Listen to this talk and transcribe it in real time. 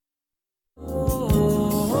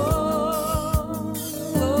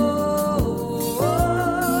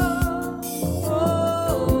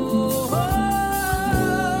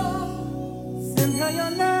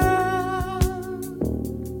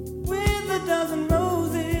smiles and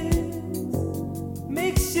roses.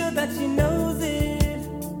 Make sure that she knows it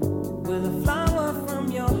with a flower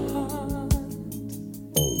from your heart.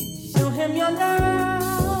 Show him your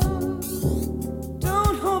love.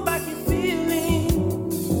 Don't hold back your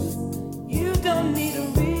feelings. You don't need a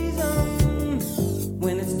reason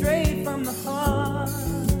when it's straight from the heart.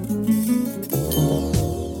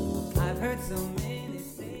 I've heard so many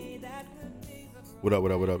say that the days of What up,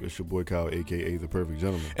 what up, what up? It's your boy Kyle, a.k.a. The Perfect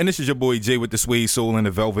Gentleman. And this is your boy Jay with the Suede Soul and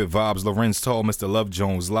the Velvet Vibes. Lorenz Tall, Mr. Love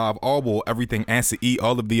Jones, Live, Audible, Everything, Answer E,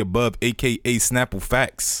 all of the above, a.k.a. Snapple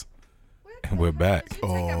Facts. And we're back.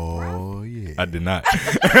 Oh, yeah. I did not.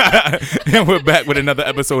 And we're back with another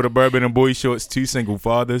episode of Bourbon and Boy Shorts. Two single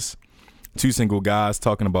fathers, two single guys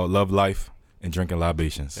talking about love, life, and drinking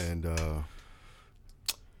libations. And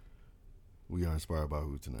we are inspired by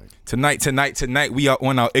who tonight? Tonight, we are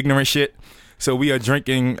on our ignorant shit. So we are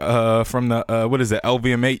drinking from the, what is it,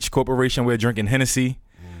 LVMH Corporation. We're drinking Hennessy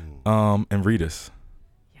and Rita's.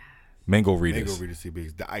 Mango Rita's. Mango Rita's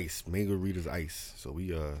CBX. The ice. Mango Rita's ice. So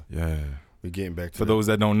we Yeah. we're getting back to For those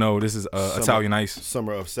that don't know, this is Italian ice.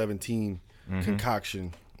 Summer of 17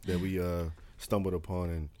 concoction that we stumbled upon,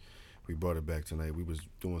 and we brought it back tonight. We was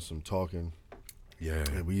doing some talking. Yeah.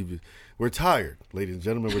 And we're tired, ladies and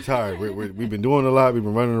gentlemen. We're tired. We've been doing a lot. We've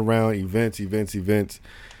been running around, events.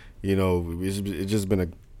 You know, it's just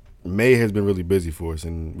been May has been really busy for us,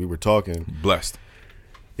 and we were talking. Blessed.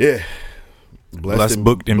 Yeah. Blessed,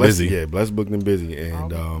 booked, and busy. Yeah, blessed, booked, and busy. And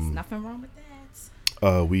nothing wrong with that.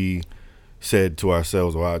 we said to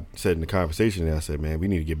ourselves, or I said in the conversation, and I said, man, we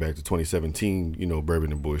need to get back to 2017, you know,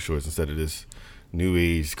 Bourbon and Boy Shorts instead of this new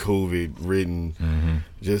age, COVID-ridden,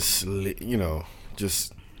 just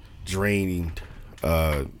draining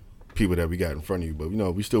people that we got in front of you. But, you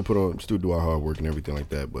know, we still do our hard work and everything like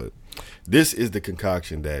that. But this is the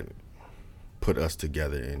concoction that put us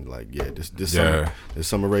together. And, like, this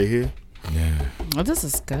summer right here. Yeah. Well, this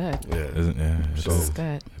is good. Yeah. This is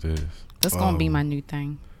good. It is. This gonna be my new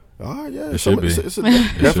thing. Oh, yeah. It should be. It's a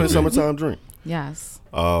definite summertime drink. Yes.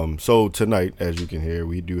 So tonight, as you can hear,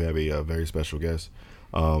 we do have a very special guest.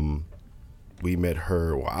 We met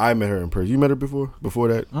her. Well, I met her in person. You met her before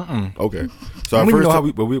that? Okay. So I our don't even first know how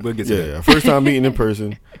time, we'll get to that. our first time meeting in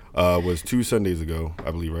person was 2 Sundays ago,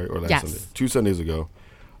 I believe, right? Or last Yes. Sunday. 2 Sundays ago.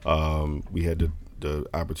 We had the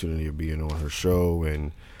opportunity of being on her show,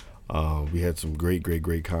 and we had some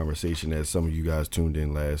great conversation as some of you guys tuned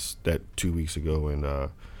in 2 weeks ago,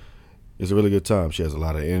 and it's a really good time. She has a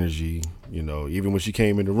lot of energy, you know. Even when she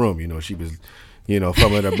came in the room, you know, she was, you know,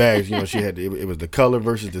 fumbling her bags. You know, she had it was the color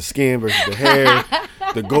versus the skin versus the hair,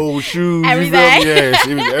 the gold shoes. Everything. Yes,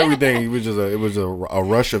 it was everything. It was a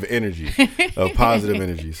rush of energy, of positive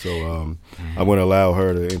energy. So I'm going to allow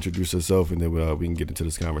her to introduce herself, and then we can get into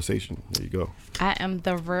this conversation. There you go. I am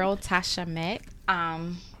the real Tasha Mack.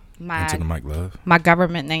 Into the mic, love. My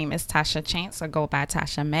government name is Tasha Chance. I go by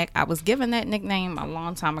Tasha Mack. I was given that nickname a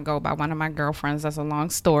long time ago by one of my girlfriends. That's a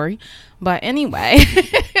long story. But anyway,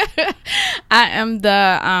 I am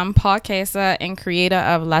the podcaster and creator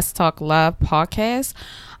of Let's Talk Love podcast.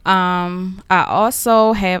 I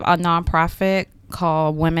also have a nonprofit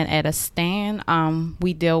called Women at a Stand.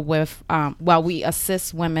 We deal with, we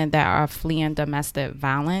assist women that are fleeing domestic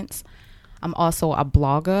violence. I'm also a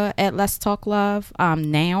blogger at Let's Talk Love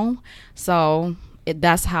now. So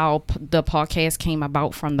that's how the podcast came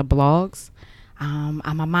about, from the blogs. I'm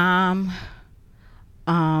a mom,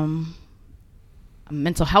 a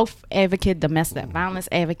mental health advocate, domestic violence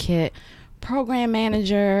advocate, program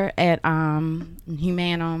manager at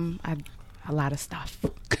Humanum, a lot of stuff.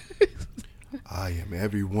 I am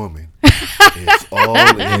every woman. It's all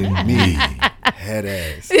in me. Head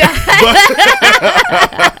ass.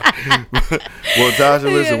 Well, Tasha,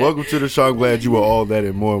 listen, welcome to the show. I'm glad you were all that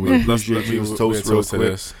and more. We appreciate you. Let's toast real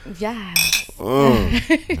quick. Yes.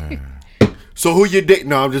 So who you dating?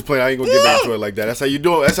 No, I'm just playing. I ain't gonna get back to it like that. That's how you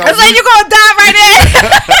do it. That's how you gonna die right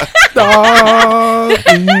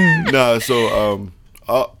there. Nah, so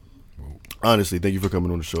honestly, thank you for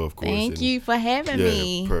coming on the show, of course. Thank you for having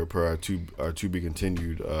me. Per our to be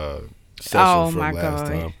continued session from last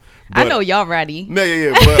time. I know y'all ready.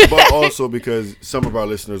 Yeah. But also because some of our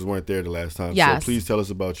listeners weren't there the last time. Yes. So please tell us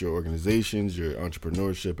about your organizations, your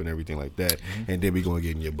entrepreneurship, and everything like that. And then we're going to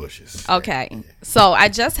get in your bushes. Okay. So I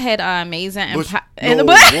just had an amazing... in the Yo,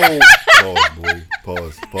 butt. whoa. Pause, boy.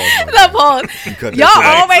 Pause. The pause. You cut that Y'all shit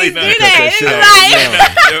out. always do Cut that. shit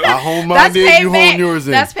It's like, I home that's minded, you home payback. yours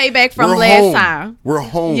in. That's payback from We're last home. time. We're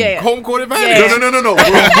home. Yeah. Home court advantage. Yeah. No.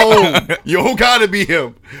 We're home. You don't gotta be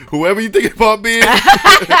him. Whoever you think about being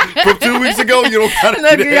from 2 weeks ago, you don't gotta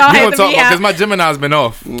Look, be y'all You that. had gonna to talk be about out. because my Gemini's been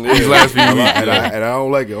off these last few weeks. And I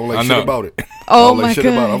don't like it. I don't like I shit know. about it. Oh I don't like my shit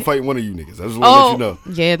about it. God. I'm fighting one of you niggas. I just want to let you know.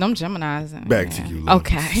 Yeah, them Geminis. Back to you. Lil.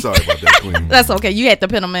 Okay. Sorry about that, Queen. That's okay. You had to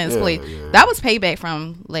put them in his Yeah, place. yeah. That was payback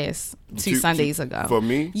from last two Two- Sundays ago. For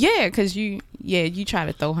me? Yeah, because you tried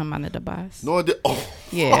to throw him under the bus. No, I did. Oh,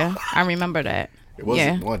 Yeah, I remember that. it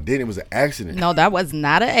wasn't. Yeah. No, I didn't. It was an accident. No, that was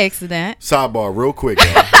not an accident. Sidebar, real quick.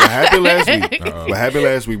 Y'all. What happened last week? What happened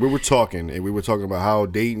last week? We were talking, and we were talking about how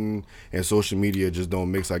dating and social media just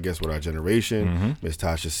don't mix, I guess, with our generation. Miss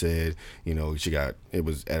Tasha said, you know, it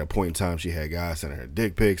was at a point in time she had guys sending her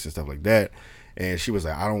dick pics and stuff like that, and she was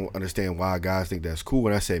like, I don't understand why guys think that's cool.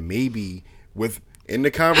 And I said, maybe in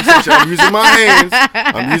the conversation, I'm using my hands,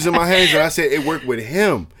 and I said it worked with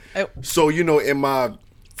him. So you know, in my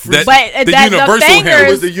That- But the that universal the hand. fingers It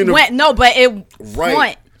was the went no, but it right.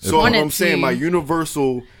 went. So wanted I'm saying to- my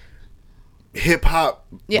universal hip hop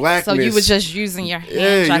blackness. So you was just using your hand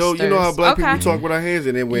Yeah, gestures. you know how black Okay. people talk with our hands,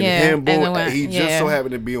 and then when Yeah, him, and boom, then when- he just yeah. so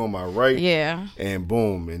happened to be on my right, Yeah. and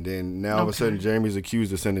boom, and then now all of a sudden Jeremy's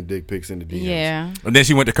accused of sending dick pics in the DMs, Yeah. And then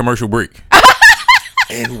she went to commercial break.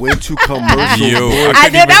 and went to commercial. Yo, break. I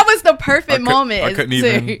did. That was the perfect moment. I couldn't too.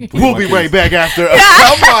 even. We'll be right back after.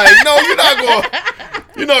 I'm like, no, you're not going.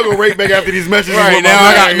 You're not gonna right back after these messages. Right with now, my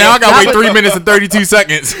I got man. now I got That wait was- 3 minutes and 32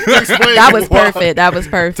 seconds. Explain That was why- perfect. That was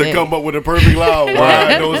perfect. To come up with a perfect lie. Why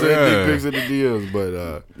Right. those Yeah. dick pics in the DMs,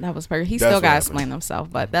 but That was perfect. He That's still what got to happened. explain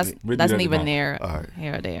himself, but that's We'll do that neither tomorrow. near All right.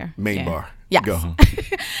 here or there. main Yeah. bar. Yes. Go.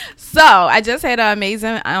 So I just had an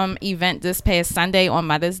amazing event this past Sunday on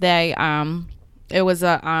Mother's Day. It was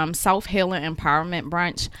a self-healing empowerment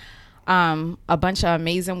brunch. A bunch of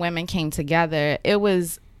amazing women came together. It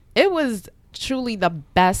was truly the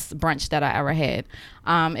best brunch that I ever had.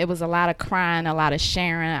 It was a lot of crying, a lot of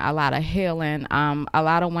sharing, a lot of healing. A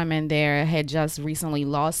lot of women there had just recently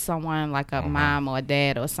lost someone, like a mom or a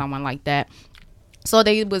dad or someone like that. So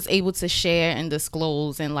they was able to share and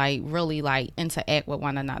disclose and like really like interact with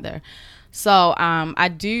one another. So I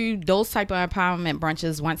do those type of empowerment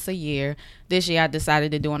brunches once a year. This year I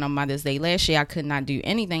decided to do it on Mother's Day. Last year I could not do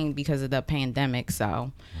anything because of the pandemic.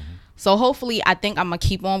 So hopefully I think I'm going to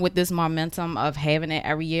keep on with this momentum of having it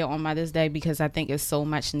every year on Mother's Day, because I think it's so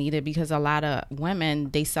much needed, because a lot of women,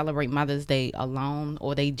 they celebrate Mother's Day alone,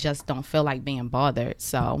 or they just don't feel like being bothered.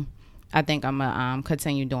 So I think I'm going to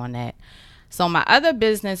continue doing that. So my other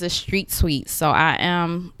business is Street Sweets. So I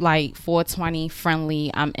am like 420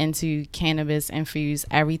 friendly. I'm into cannabis infused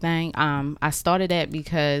everything. I started that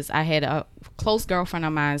because I had a close girlfriend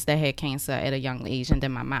of mine that had cancer at a young age, and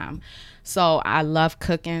then my mom. So I love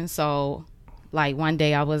cooking. So like one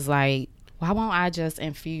day I was like, why won't I just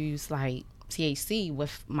infuse like THC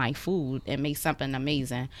with my food and make something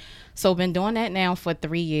amazing? So I've been doing that now for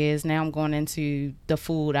 3 years. Now I'm going into the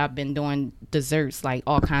food. I've been doing desserts, like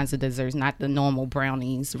all kinds of desserts, not the normal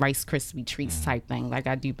brownies, Rice Krispie treats type thing. Like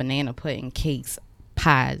I do banana pudding, cakes,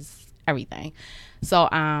 pies, everything. So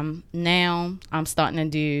now I'm starting to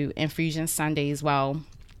do infusion Sundays. Well,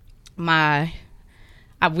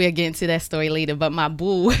 we'll get into that story later, but my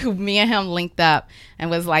boo, me and him linked up and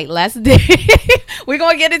was like, let's do we're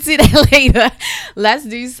gonna get into that later. Let's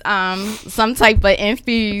do some type of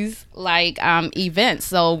infuse like event.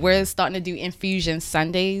 So we're starting to do infusion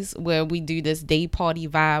Sundays, where we do this day party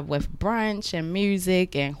vibe with brunch and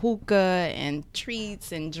music and hookah and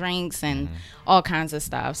treats and drinks and all kinds of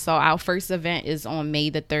stuff. So our first event is on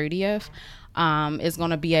May the 30th. It's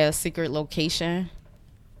gonna be at a secret location.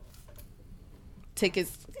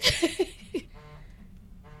 Tickets.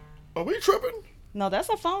 Are we tripping? No, that's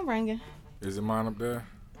a phone ringing. Is it mine up there?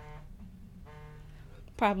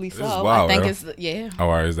 Probably This so. is wild, I think yo. it's yeah. Oh,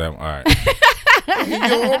 all right, is that all right?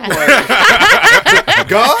 Yo, I'm like,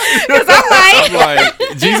 God? I'm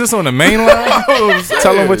like, Jesus on the main line?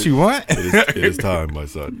 Tell him what you want. It is time, my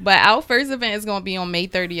son. But our first event is going to be on May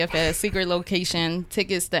 30th at a secret location.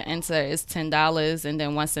 Tickets to enter is $10, and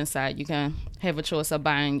then once inside, you can have a choice of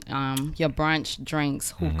buying your brunch,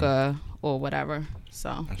 drinks, hookah, or whatever.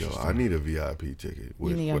 So Yo, I need a VIP ticket.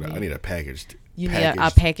 I need a package. you need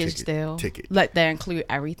a package ticket, deal. Ticket. Let that include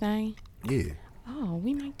everything. Yeah. Oh,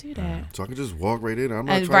 we might do that. So I can just walk right in. I'm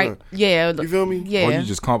not And trying to. yeah, You feel me? yeah. Or you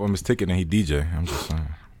just comp him his ticket and he DJ. I'm just saying.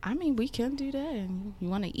 I mean, we can do that. And you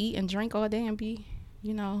want to eat and drink all day and be,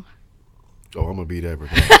 Oh, I'm gonna be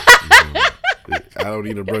that. I don't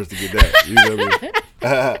need a brush to get that. You know what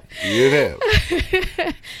I mean? You hear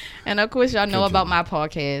that? And of course, y'all know Continue. about my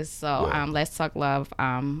podcast. So, Yeah. Let's Talk Love.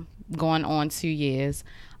 Going on 2 years.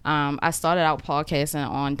 I started out podcasting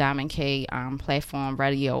on Diamond K platform,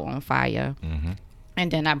 Radio on Fire. Mm-hmm. And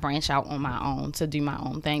then I branch out on my own to do my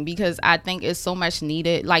own thing because I think it's so much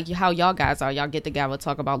needed. Like how y'all guys are, y'all get together,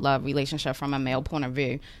 talk about love, relationship from a male point of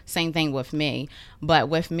view. Same thing with me. But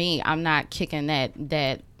with me, I'm not kicking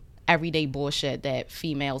that everyday bullshit that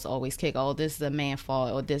females always kick. Oh, this is a man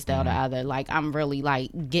fault or this, that, or the other. Like I'm really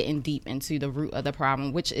like getting deep into the root of the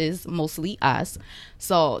problem, which is mostly us.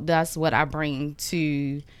 So that's what I bring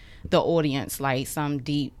to the audience, like some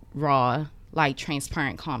deep, raw, like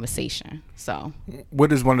transparent conversation. So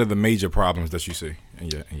What is one of the major problems that you see in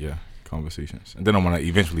your conversations? And then I want to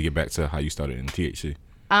eventually get back to how you started in THC.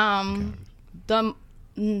 the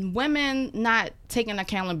women not taking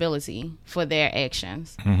accountability for their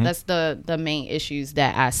actions. Mm-hmm. That's the main issues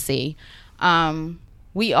that I see.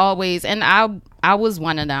 We always, and I was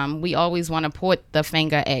one of them, we always want to point the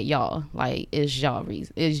finger at y'all, like is y'all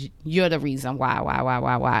reason, is you're the reason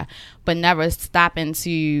why, but never stopping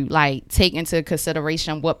to like take into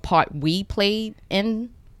consideration what part we played in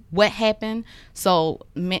what happened. So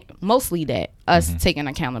mostly that us taking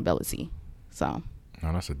accountability. So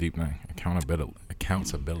No, that's a deep thing.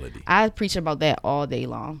 Accountability. I preach about that all day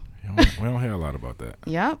long. We don't hear a lot about that.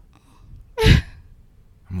 Yep.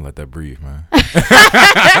 I'm gonna let that breathe, man.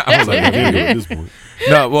 I'm like a video at this point.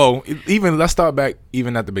 No, well, even let's start back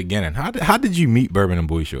even at the beginning. How did you meet Bourbon and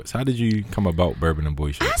Boy Shorts? How did you come about Bourbon and Boy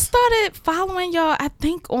I Shorts? started following y'all, I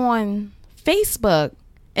think, on Facebook.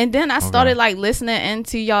 And then I started like listening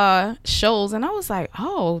into y'all shows and I was like,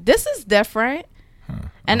 oh, this is different.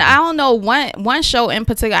 And I don't know, one show in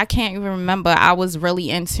particular, I can't even remember, I was really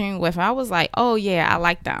in tune with. I was like, oh yeah, I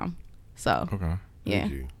like them. So Okay. yeah.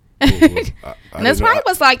 Thank you. Cool. And this probably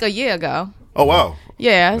was like a year ago. Oh wow.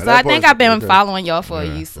 Yeah. Now So that I think part's- I've been okay. following y'all for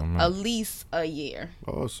Yeah, at least a year.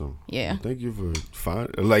 Awesome. Yeah. Thank you for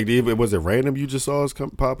finding. Like, was it random? You just saw us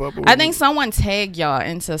pop up? Or I think someone tagged y'all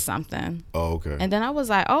into something. Oh, okay. And then I was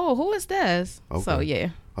like, oh, who is this? So Okay. yeah.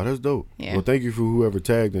 Oh, that's dope. Yeah. Well, thank you for whoever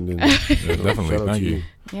tagged and then Yeah, definitely. shout out Thank to you.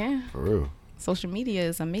 Yeah. For real. Social media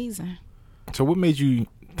is amazing. So, what made you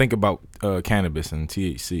think about cannabis and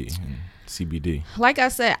THC and CBD? Like I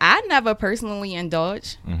said, I never personally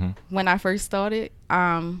indulged when I first started.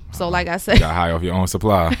 So like I said, Got high off your own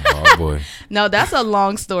supply. Oh boy. no, that's a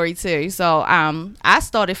long story too. So I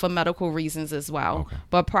started for medical reasons as well. Okay.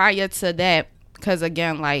 But prior to that, because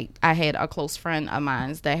again, like I had a close friend of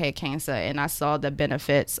mine that had cancer and I saw the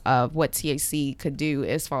benefits of what THC could do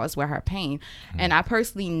as far as with her pain. And I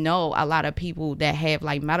personally know a lot of people that have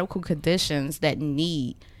like medical conditions that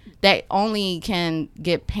only can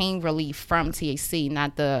get pain relief from THC,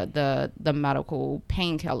 not the medical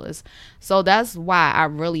painkillers. So that's why I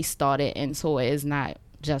really started into it. It's not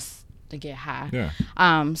just to get high.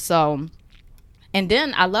 Yeah. So, and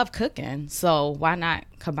then I love cooking. So why not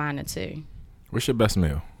combine the two? What's your best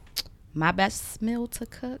meal? My best meal to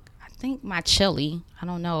cook, I think my chili. I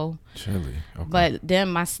don't know. Chili. Okay. But then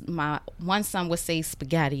my one son would say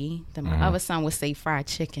spaghetti. Then my other son would say fried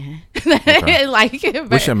chicken. Okay. Like,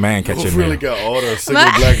 What's your man catch Who your really meal? got all the single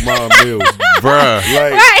black mom meals? Bruh.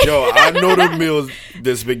 Like, Right. yo, I know the meals.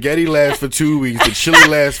 The spaghetti lasts for 2 weeks. The chili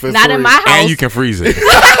lasts for not 3. in my house. And you can freeze it.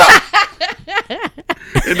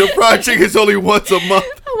 And the fried chicken's only once a month.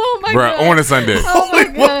 Oh my Bruh, god. on a Sunday. Oh my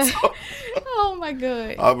Once god. Oh my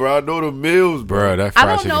god. Bro, I know the meals, bro. Bruh, that I fried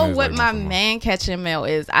don't chicken know is what like my once a month. man catching meal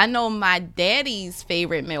is. I know my daddy's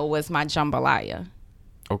favorite meal was my jambalaya.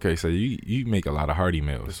 Okay, so you make a lot of hearty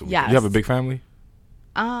meals. Yes. You have a big family?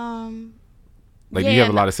 Like, do you yeah, have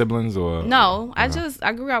a lot of siblings or? No, I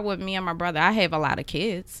Okay. grew up with me and my brother. I have a lot of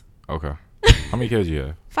kids. Okay. How many kids you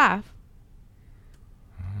have? 5.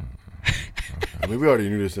 I mean, we already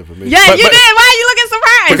knew this information. Yeah, But- you did. Why are you looking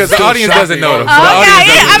surprised? Because the still audience doesn't know. shocking. The Oh, audience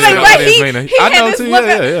yeah, doesn't I'm know. like, The but audience he may not- had I know this too. look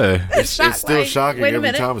Yeah. It's shocked, still like, shocking wait a every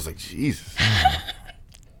minute. time. It's like, Jesus.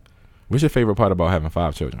 What's your favorite part about having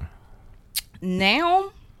 5 children?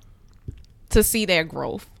 Now, to see their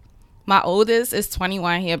growth. My oldest is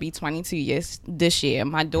 21. He'll be 22 years this year.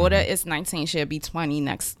 My daughter is 19. She'll be 20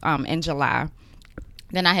 next in July.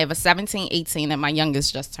 Then I have a 17, 18, and my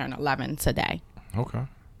youngest just turned 11 today. Okay.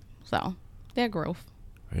 So their growth.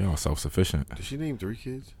 They all self-sufficient. Did she name 3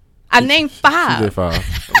 kids? I named She 5. did 5.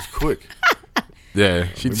 That was quick. Yeah.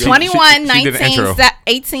 She 21, she did an 19, intro.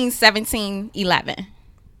 18, 17, 11.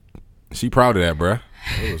 She proud of that, bruh.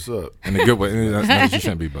 Hey, what's up? In a good way. That's not that she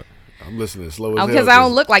shouldn't be, but I'm listening slow as Oh, hell. because I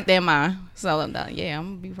don't look like they're mine. So, yeah,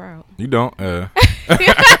 I'm going to be proud. you don't.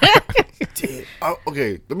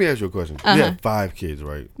 Okay, let me ask you a question. You have 5 kids,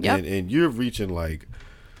 right? Yep. And you're reaching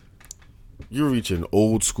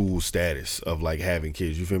old school status of like having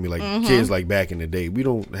kids. You feel me? Like kids like back in the day. We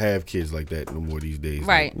don't have kids like that no more these days.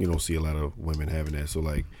 Right. Like, you don't see a lot of women having that. So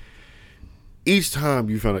like each time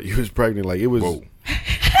you found out you was pregnant, like it was Whoa.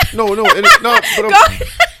 no, but I'm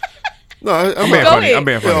being not- funny. I'm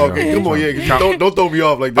being funny. Yeah, okay, come on, yeah. 'Cause you don't throw me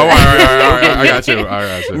off like Oh, all that. right. I got you. All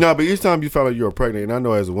right. No, but each time you found out you were pregnant, and I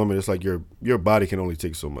know as a woman, it's like your body can only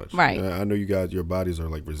take so much. Right. I know you guys, your bodies are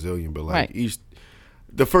like resilient, but like Right.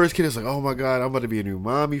 the first kid is like, oh my God, I'm about to be a new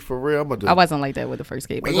mommy for real. I'm about to. I wasn't like that with the first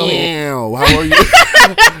kid. But go ahead. Meow, how are you?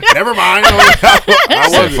 Never mind. I I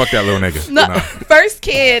said, fuck that little nigga. No, Nah. first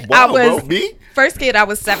kid, Wow, I was bro, me? first kid. I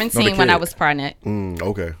was 17 No, the when I kid. was pregnant.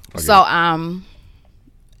 Okay. I get So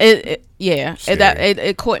it.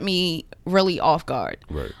 it caught me really off guard.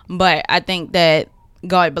 Right. But I think that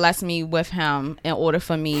God blessed me with him in order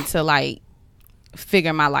for me to like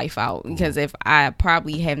figure my life out. Because if I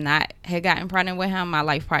probably had not had gotten pregnant with him, my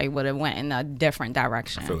life probably would have went in a different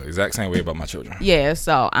direction. I feel the exact same way about my children. Yeah.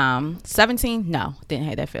 So 17, no, didn't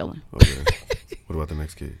have that feeling. Okay. What about the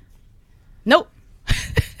next kid? Nope.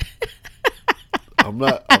 I'm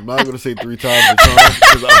not gonna say 3 times the charm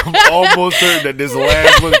because I'm almost certain that this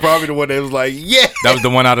last one's probably the one that was like, yeah. That was the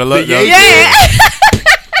one out of luck. Yeah. Yeah.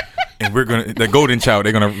 And we're gonna the golden child.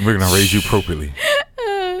 We're gonna raise you appropriately.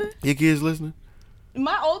 Your kids listening?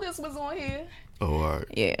 My oldest was on here. Oh, all right.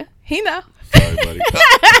 Yeah, he know. Sorry, buddy.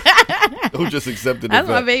 Who just accepted the That's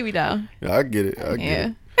my fact. baby though. Yeah, I get it. I get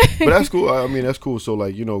Yeah. it. But that's cool. I mean, that's cool. So,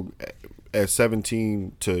 like, you know, at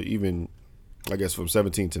 17 to even, I guess, from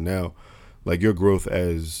 17 to now, like your growth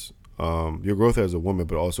as a woman,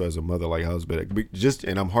 but also as a mother, like how's it just,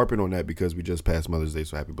 and I'm harping on that because we just passed Mother's Day,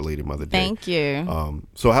 so happy belated Mother Day. Thank you.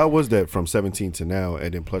 So how was that from 17 to now,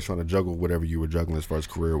 and then plus trying to juggle whatever you were juggling as far as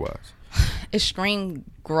career wise? Extreme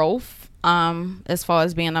growth. As far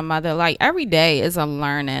as being a mother, like every day is a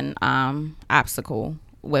learning obstacle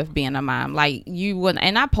with being a mom. Like you would,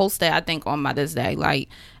 and I posted, I think, on Mother's Day, like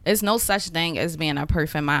it's no such thing as being a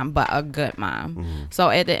perfect mom, but a good mom. So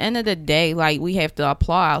at the end of the day, like we have to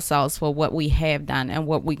applaud ourselves for what we have done and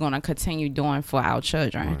what we're going to continue doing for our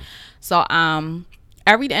children. So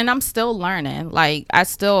every day, and I'm still learning. Like I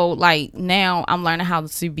still, like now I'm learning how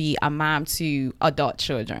to be a mom to adult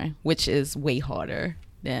children, which is way harder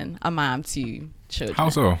than a mom to children. How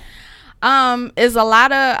so? Is a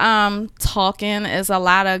lot of talking, is a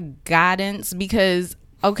lot of guidance, because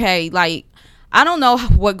okay, like I don't know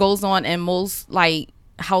what goes on in most like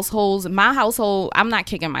households. My household, I'm not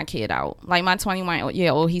kicking my kid out. Like my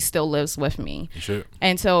 21-year-old, he still lives with me You should.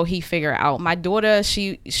 until he figure out. My daughter,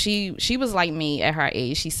 she was like me at her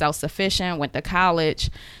age. She's self-sufficient, went to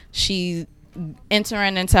college. She's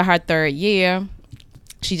entering into her 3rd year.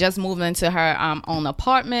 She just moved into her own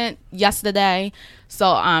apartment yesterday.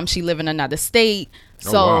 So she live in another state.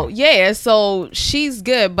 So wow. yeah, so she's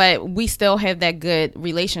good, but we still have that good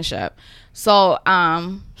relationship. So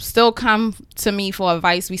still come to me for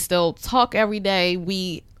advice. We still talk every day.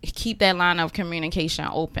 We keep that line of communication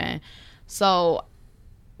open. So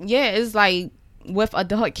yeah, it's like with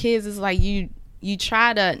adult kids, it's like you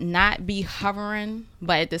try to not be hovering,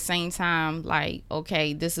 but at the same time, like,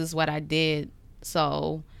 okay, this is what I did.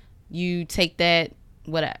 So you take that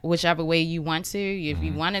whichever way you want to. If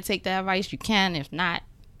you want to take that advice, you can. If not,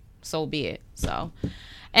 so be it. So,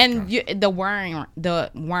 and the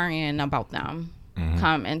worrying about them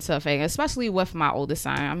come into effect, especially with my oldest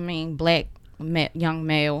son. I mean, black young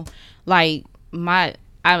male. Like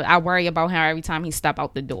I worry about him every time he step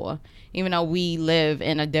out the door. Even though we live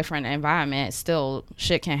in a different environment, still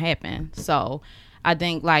shit can happen. So I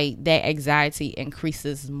think like that anxiety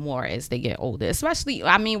increases more as they get older. Especially,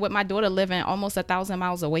 I mean, with my daughter living almost 1,000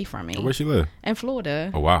 miles away from me. Where she live? In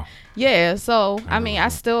Florida. Oh wow. Yeah, so I mean, I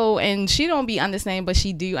still, and she don't be understanding, but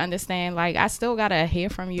she do understand. Like, I still gotta hear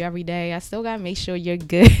from you every day. I still gotta make sure you're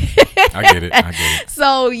good. I get it.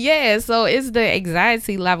 So yeah, so it's the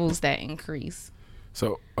anxiety levels that increase.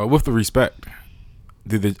 So with the respect,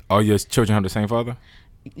 do all your children have the same father?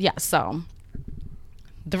 Yeah, so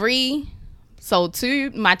 3. So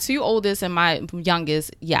my 2 oldest and my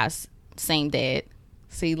youngest, yes, same dad.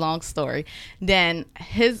 See, long story. Then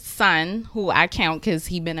his son, who I count because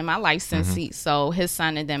he been in my life since so his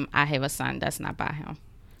son, and then I have a son that's not by him.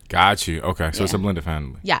 Got you. Okay, so it's a Yeah. blended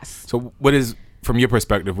family. Yes. So what is, from your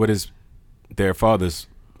perspective, what is their father's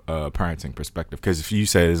parenting perspective? Because if you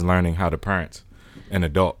say is learning how to parent an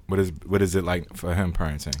adult, what is it like for him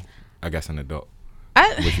parenting, I guess, an adult?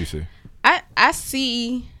 What you see?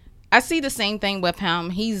 I see the same thing with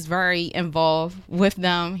him. He's very involved with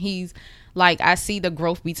them. He's like I see the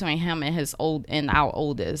growth between him and our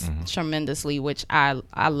oldest tremendously, which I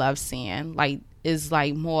love seeing. Like is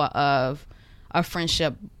like more of a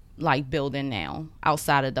friendship like building now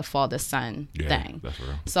outside of the father son thing. That's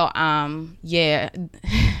real. So yeah,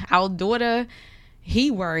 our daughter,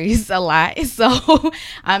 he worries a lot. So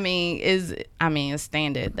it's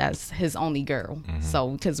standard. That's his only girl.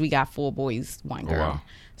 So because we got 4 boys, 1 girl. Wow.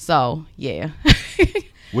 So yeah.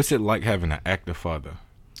 What's it like having an active father?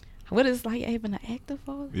 What is like having an active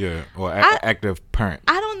father? Yeah, or active parent.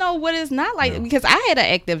 I don't know what it's not like because I had an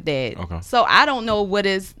active dad. Okay. So I don't know what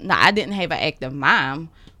is. No, I didn't have an active mom,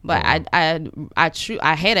 but I had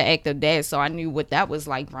an active dad, so I knew what that was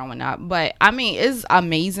like growing up. But I mean, it's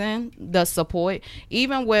amazing the support,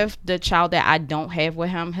 even with the child that I don't have with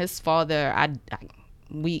him. His father, I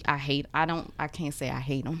can't say I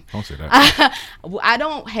hate him. Don't say that. I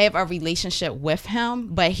don't have a relationship with him,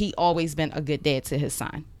 but he always been a good dad to his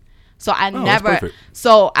son. So I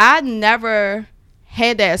never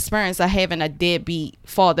had that experience of having a deadbeat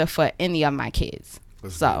father for any of my kids.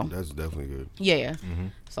 That's definitely good. Yeah.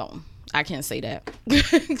 So I can't say that.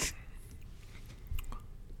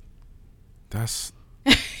 That's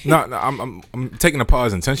no. I'm taking a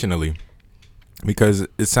pause intentionally because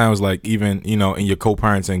it sounds like even in your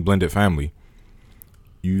co-parenting blended family,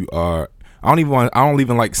 you are. I don't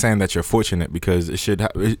even like saying that you're fortunate because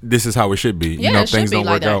this is how it should be. Yeah, things don't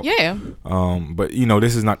work out. Yeah. But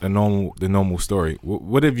this is not the normal story.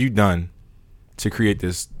 What have you done to create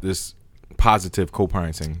this positive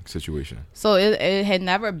co-parenting situation? So it had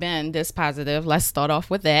never been this positive. Let's start off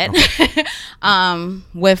with that. Okay.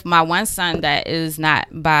 With my one son that is not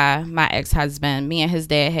by my ex-husband, me and his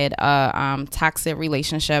dad had a toxic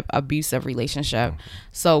relationship, abusive relationship.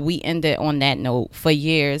 So we ended on that note. For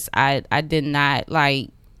years, I did not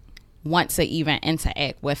want to even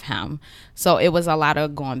interact with him. So it was a lot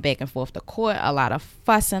of going back and forth to court, a lot of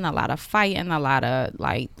fussing, a lot of fighting, a lot of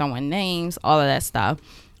throwing names, all of that stuff.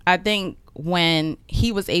 I think when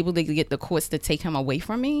he was able to get the courts to take him away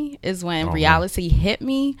from me is when reality hit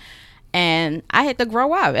me, and I had to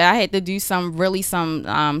grow up. I had to do some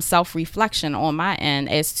self-reflection on my end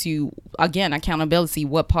as to, again, accountability.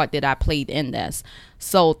 What part did I play in this?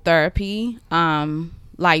 So therapy,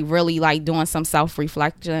 really doing some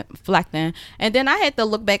self-reflecting. And then I had to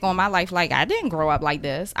look back on my life. I didn't grow up like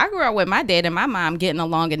this. I grew up with my dad and my mom getting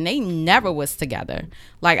along, and they never was together.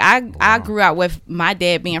 I grew up with my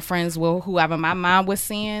dad being friends with whoever my mom was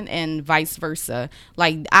seeing and vice versa.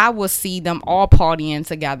 I would see them all partying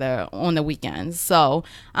together on the weekends. So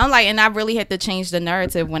I'm and I really had to change the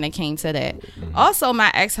narrative when it came to that. Also,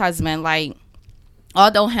 my ex-husband,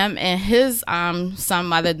 although him and his son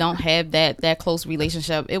mother don't have that close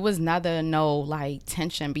relationship, it was never no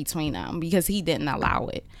tension between them because he didn't allow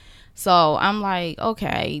it. So I'm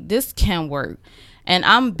okay, this can work. And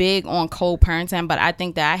I'm big on co-parenting, but I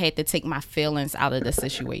think that I had to take my feelings out of the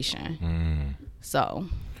situation. So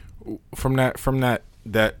from that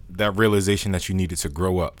realization that you needed to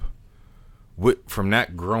grow up, from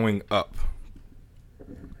that growing up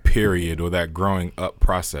period or that growing up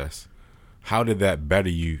process, how did that better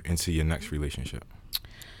you into your next relationship?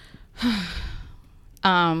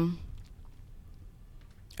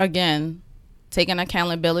 Again, taking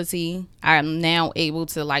accountability. I'm now able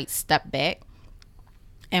to step back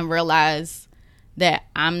and realize that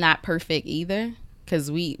I'm not perfect either. Because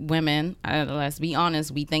we women, let's be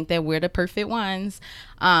honest, we think that we're the perfect ones.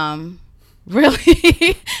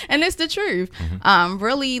 Really, and it's the truth.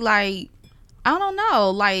 Really, I don't know,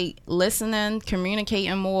 listening,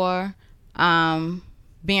 communicating more.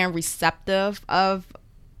 Being receptive of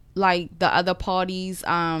the other party's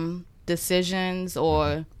decisions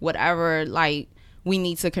or whatever we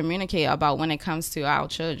need to communicate about when it comes to our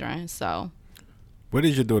children. So where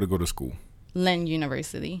did your daughter go to school? Lynn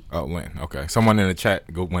University. Oh, Lynn. Okay. Someone in the chat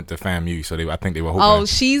went to FAMU, so I think they were hoping. Oh,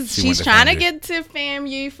 she's trying to get to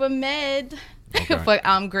FAMU for med. Okay. For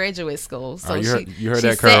graduate school. So you heard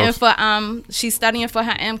that, Carol? She's studying for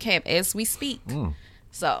her MCAT as we speak.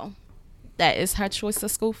 So that is her choice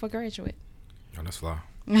of school for graduate. Oh, that's fly.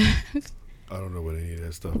 I don't know what any of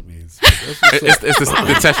that stuff means. It's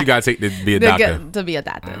the test you gotta take to be a doctor. To be a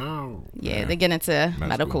doctor. Yeah, they get into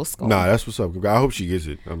medical school. Nah, that's what's up. I hope she gets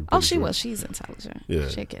it. She will. She's intelligent. Yeah.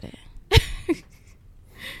 She'll get it.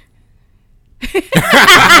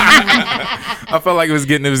 I felt like it was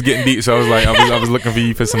getting deep, so I was looking for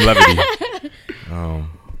you for some levity.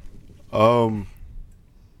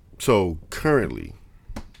 So currently,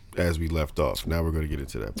 as we left off, now we're going to get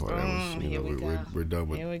into that part. Here we go. We're done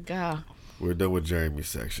with. Here we go. We're done with Jeremy's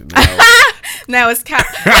section. Now, Now it's Wait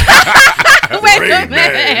a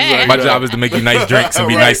minute. My job is to make you nice drinks and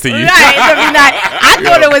be nice to you. Right, to be nice. I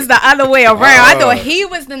thought it was the other way around. I thought he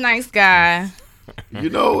was the nice guy. You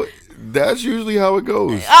know, that's usually how it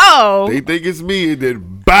goes. Oh. They think it's me, and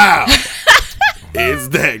then bow, it's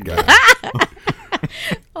that guy.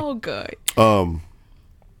 Oh, good.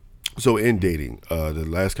 So in dating, the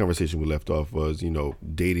last conversation we left off was,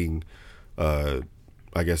 dating,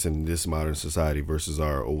 I guess in this modern society versus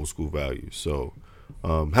our old school values. So,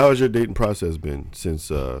 how has your dating process been since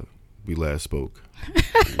we last spoke?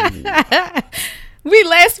 We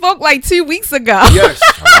last spoke like 2 weeks ago. Yes.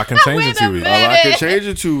 I can change in 2 weeks. I can change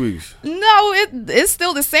in 2 weeks. No, it's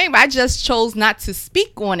still the same. I just chose not to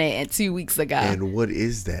speak on it 2 weeks ago. And what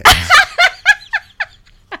is that?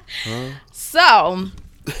 So,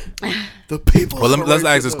 the people. Well, let's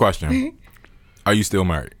ask this question. Are you still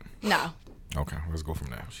married? no. Okay, let's go from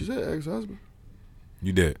there. She said ex-husband.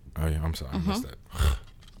 You did. Oh, yeah, I'm sorry. I missed that.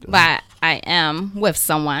 But I am with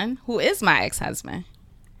someone who is my ex-husband.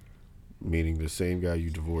 Meaning the same guy you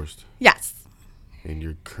divorced, Yes. and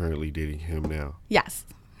you're currently dating him now. Yes.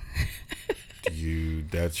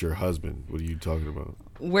 That's your husband. What are you talking about?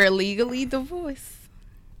 We're legally divorced.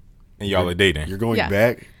 And y'all are dating. You're going Yeah.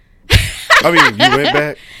 back? I mean, you went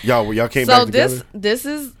back? Y'all came back So together? this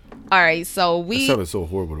is all right. So It sounded so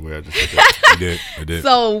horrible the way I just said that. You did. I did.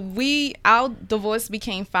 So our divorce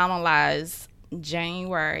became finalized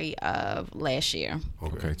January of last year.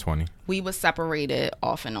 Okay, 20. We were separated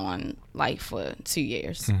off and on like for 2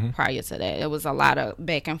 years prior to that. It was a lot of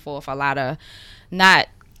back and forth, a lot of not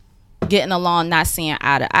getting along, not seeing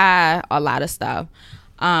eye to eye, a lot of stuff.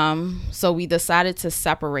 So we decided to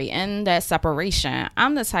separate. In that separation,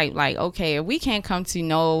 I'm the type like, okay, if we can't come to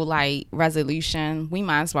no like resolution, we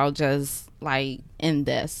might as well just like end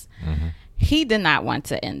this. He did not want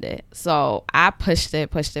to end it. So I pushed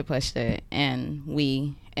it, and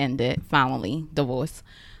we ended, finally, divorce.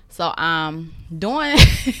 So during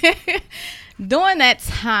during that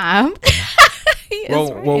time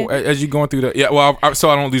Well, as you going through that, so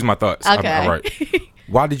I don't lose my thoughts. Okay. All right.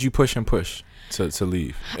 Why did you push to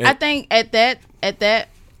leave? I think at that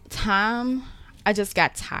time I just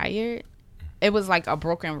got tired. It was like a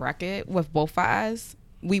broken record with both of us.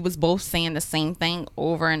 We was both saying the same thing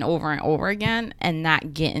over and over and over again and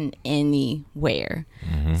not getting anywhere.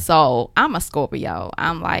 So I'm a Scorpio.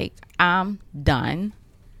 I'm like, I'm done.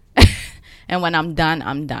 And when I'm done,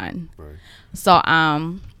 I'm done. Right. So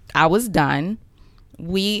I was done.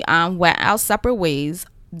 We went our separate ways.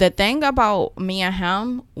 The thing about me and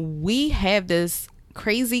him, we have this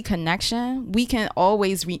crazy connection. We can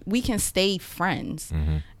always we can stay friends.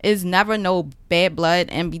 It's never no bad blood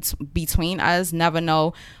in between us, never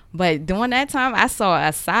no. But during that time I saw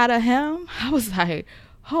a side of him. I was like,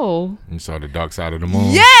 oh, You saw the dark side of the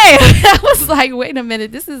moon. yeah. I was like, wait a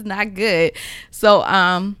minute, this is not good. So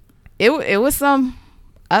it was some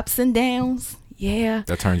ups and downs. Yeah.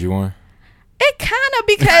 That turned you on? It kind of,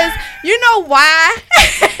 because you know why?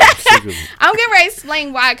 I'm getting ready to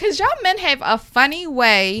explain why. Because y'all men have a funny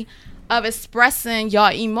way of expressing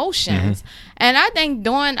your emotions. And I think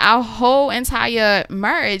during our whole entire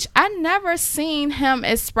marriage, I never seen him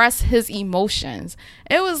express his emotions.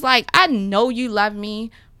 It was like, I know you love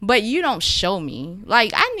me, but you don't show me.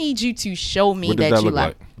 Like, I need you to show me What does that that you look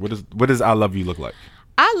love like? What does I love you look like?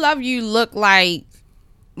 I love you look like,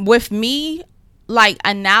 with me, like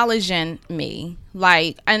acknowledging me,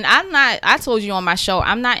 like, and I told you on my show,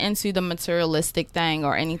 I'm not into the materialistic thing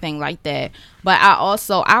or anything like that, but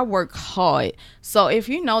I work hard. So if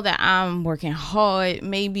you know that I'm working hard,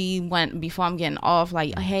 maybe before I'm getting off,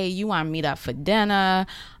 like, hey, you want to meet up for dinner,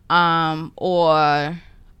 or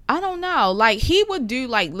I don't know, like, he would do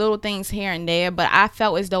like little things here and there, but I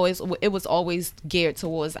felt as though it was always geared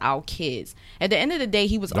towards our kids. At the end of the day,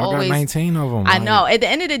 he was Y'all always got 19 of them. I know. At the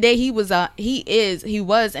end of the day, he was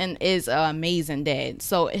and is an amazing dad.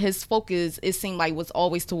 So his focus, it seemed like, was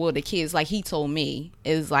always toward the kids. Like he told me,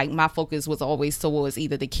 is like my focus was always towards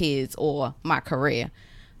either the kids or my career.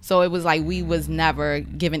 So it was like we was never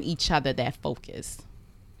giving each other that focus.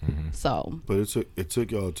 So, But it took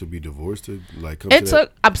y'all to be divorced to like come it to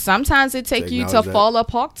took sometimes it take you to acknowledge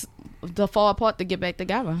that? fall apart to get back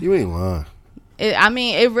together. You ain't lying.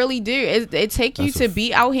 It really do. It take you That's to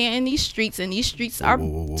be out here in these streets, and these streets are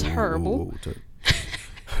Whoa, terrible.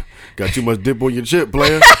 Got too much dip on your chip,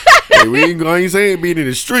 player. Hey, I ain't saying being in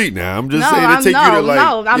the street now. I'm just saying it take you to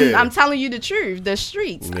like. I'm telling you the truth. The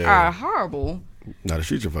streets are horrible. Nah, the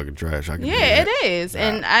streets are fucking trash. I can Yeah, it is,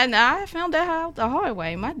 and I found that out the hard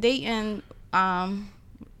way. My dating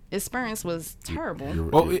experience was terrible.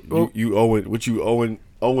 You owing what you owing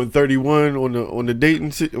 0-31 on the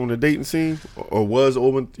dating scene, or was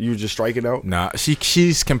 0? You were just striking out. Nah,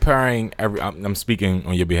 she's comparing I'm speaking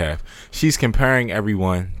on your behalf. She's comparing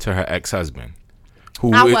everyone to her ex-husband,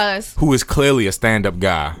 who is clearly a stand-up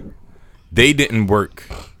guy. They didn't work,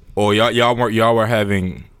 or y'all were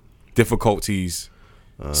having difficulties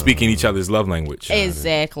speaking each other's love language.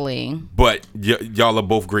 Exactly. But y'all are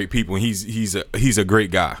both great people, and he's a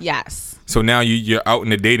great guy. Yes. So now you're out in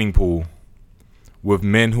the dating pool with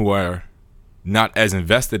men who are not as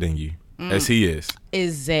invested in you as he is.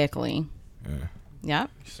 Exactly. Yeah.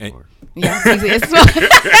 Yep. Yeah.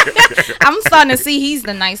 I'm starting to see he's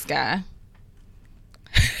the nice guy.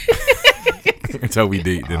 Until we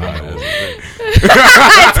date, then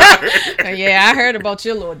Yeah, I heard about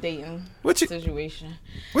your little dating situation.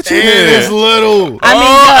 What you And hear? it's little.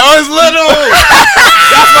 It's little.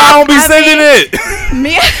 That's why I don't be sending it.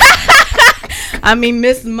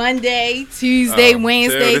 Miss Monday, Tuesday,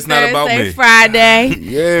 Wednesday, it's not about Thursday, me. Friday.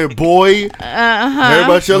 Yeah, boy. Heard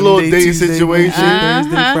about your little dating situation.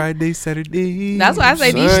 Thursday, Friday, Saturday. That's why I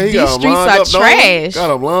say Son, he these got 'em streets lined are up, dog. trash. Got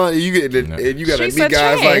them lined. And you got to Streets meet are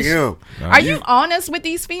guys trash. like him. Are you honest with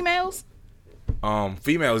these females?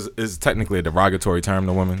 Female is technically a derogatory term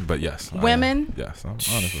to women, but yes. I am. Women? Yes, I'm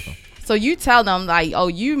honest with them. So you tell them like, oh,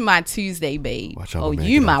 you my Tuesday babe. Watch out, Oh, man,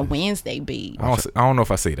 you get my out this. Wednesday babe. I don't know if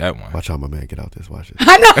I say that one. Watch out, my man. Get out this. Watch it.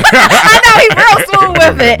 I know he real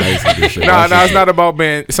smooth with it. No, it's not about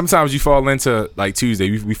being. Sometimes you fall into like Tuesday.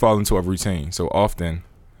 We fall into a routine. So often.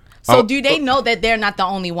 So do they know that they're not the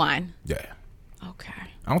only one? Yeah. Okay.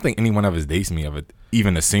 I don't think anyone ever dates me ever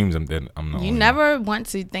even assumes that I'm the only You one. never want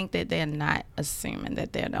to think that they're not assuming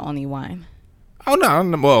that they're the only one. Oh no.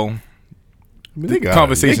 Well,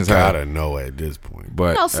 conversations they have. gotta know at this point.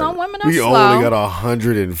 But No, some women are We slow. only got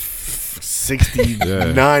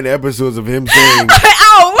 169 episodes of him saying,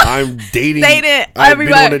 Oh, "I'm dating. dated I've been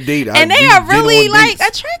everybody. on a date, and they are really like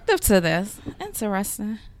attractive to this.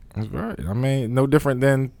 Interesting. That's right. I mean, no different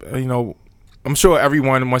than I'm sure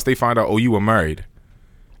everyone once they find out, oh, you were married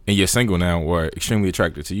and you're single now, were extremely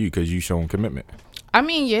attracted to you because you shown commitment. I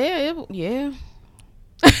mean, yeah.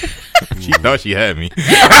 She thought she had me.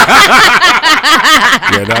 Yeah,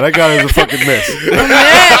 nah, that guy is a fucking mess.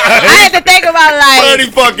 I had to think about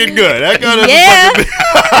Pretty fucking good. That guy is a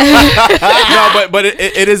fucking mess. No, but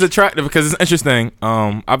it is attractive because it's interesting.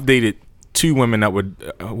 I've dated 2 women that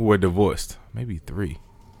who were divorced, maybe 3.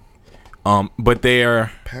 But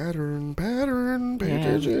they're pattern. Pay Yeah.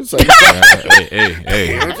 attention. It's like,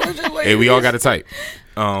 hey, we all got a type.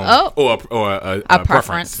 Or a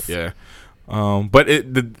preference. Yeah. But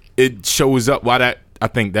it shows up. I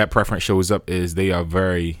think that preference shows up is they are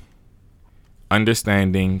very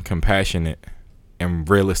understanding, compassionate, and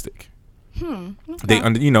realistic. Okay. They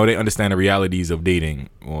understand the realities of dating,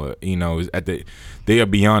 or they are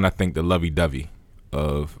beyond, I think, the lovey-dovey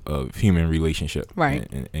of human relationship,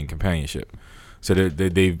 right, and companionship. So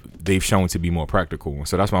they've shown to be more practical.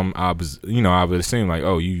 So that's why I would assume like,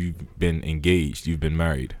 oh, you've been engaged, you've been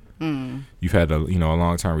married, you've had a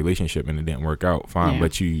long-term relationship and it didn't work out, fine. Yeah.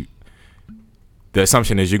 But the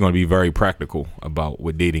assumption is you're going to be very practical about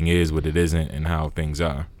what dating is, what it isn't, and how things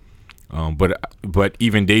are. But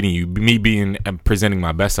even dating you, me being and presenting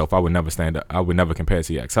my best self, I would never compare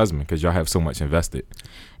to your ex-husband because y'all have so much invested,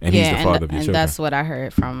 and he's the father of your children. And that's what I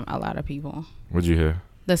heard from a lot of people. What'd you hear?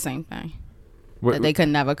 The same thing. That they could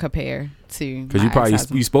never compare to.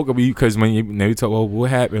 Because you spoke about because when you talk, well, what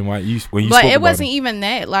happened? When you spoke but it about wasn't him? even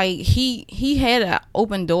that. Like he had an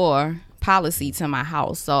open door policy to my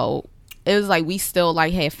house, so it was like we still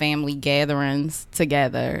like had family gatherings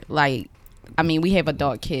together. Like, I mean, we have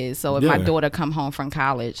adult kids, so if my daughter come home from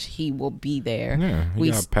college, he will be there. Yeah,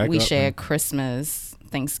 we share Christmas,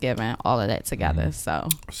 Thanksgiving, all of that together. So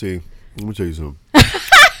see, let me tell you something.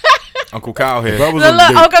 Uncle Kyle here.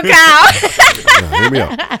 Uncle Kyle. Hear me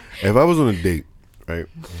out. If I was on a date, right,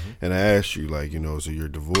 and I asked you, like, so you're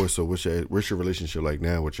divorced, so what's your relationship like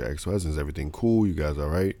now with your ex-husband? Is everything cool? You guys all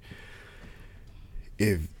right?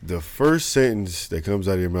 If the first sentence that comes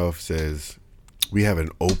out of your mouth says, we have an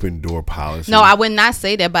open door policy. No, I would not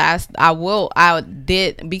say that, but I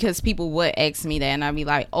did, because people would ask me that, and I'd be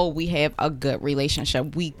like, oh, we have a good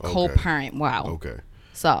relationship. We co-parent well. Okay.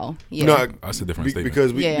 So, yeah. No, that's a different statement.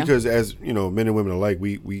 Because as, men and women alike,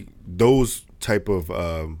 we those type of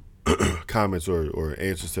comments or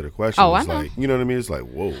answers to the question is like, you know what I mean? It's like,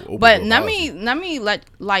 whoa. But let me like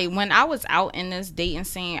when I was out in this dating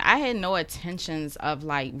scene, I had no intentions of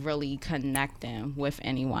like really connecting with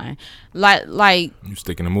anyone. Like you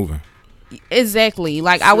sticking and moving. Exactly.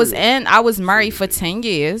 Like I was married for 10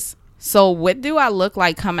 years. So what do I look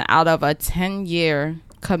like coming out of a 10-year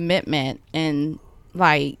commitment and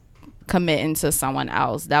like committing to someone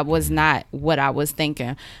else. That was not what I was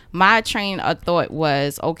thinking. My train of thought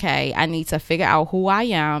was, okay, I need to figure out who I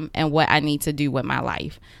am and what I need to do with my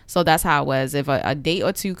life. So that's how it was. If a date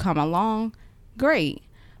or two come along, great.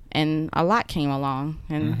 And a lot came along,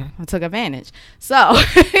 and I took advantage. So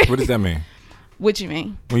What does that mean? what you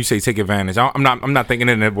mean? When you say take advantage, I'm not thinking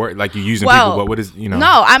in that word like you're using people, but what is, you know?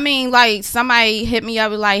 No, I mean, like, somebody hit me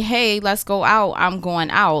up like, hey, let's go out. I'm going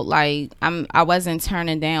out. Like, I wasn't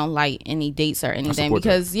turning down like any dates or anything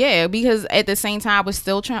because at the same time I was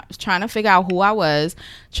still trying to figure out who I was,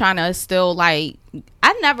 trying to still, like,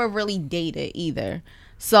 I never really dated either.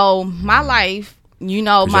 So my life, you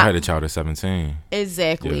know, I had a child at 17.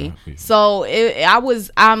 Exactly. Yeah. So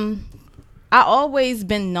I always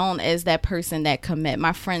been known as that person that commit.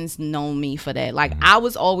 My friends know me for that. Like, I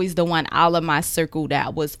was always the one out of my circle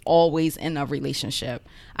that was always in a relationship.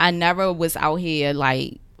 I never was out here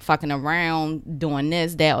like fucking around, doing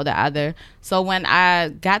this, that, or the other. So when I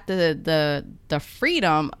got the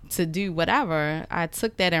freedom to do whatever, I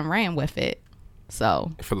took that and ran with it.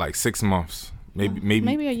 So For like 6 months,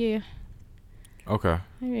 maybe a year. Okay.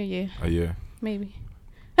 Maybe a year. A year. Maybe.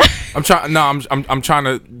 I'm trying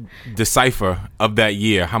to decipher of that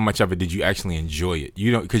year, how much of it did you actually enjoy it?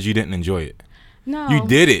 You don't, because you didn't enjoy it. No. You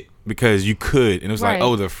did it because you could, and it was Right. like,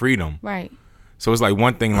 oh, the freedom. Right. So it's like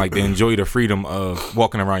one thing, like, to enjoy the freedom of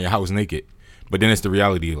walking around your house naked, but then it's the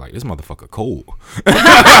reality, like, this motherfucker cold.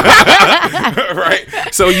 Right?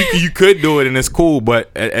 So you could do it and it's cool, but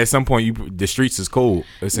at some point the streets is cold,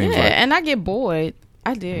 it seems like. And I get bored.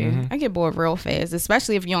 I do. I get bored real fast,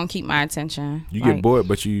 especially if you don't keep my attention. You get bored,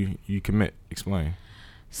 but you commit. Explain.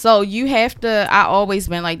 So you have to. I always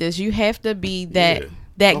been like this. You have to be that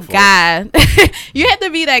Go for guy. You have to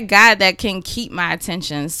be that guy that can keep my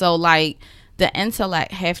attention. So like the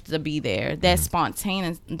intellect have to be there. That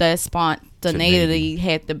spontaneity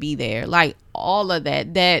had to be there. Like all of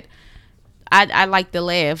that. That I like to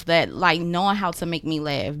laugh. That like knowing how to make me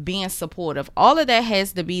laugh, being supportive. All of that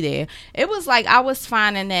has to be there. It was like I was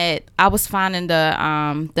finding the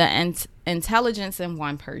intelligence in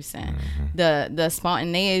one person, the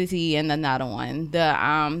spontaneity in another one,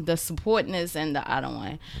 the supportness in the other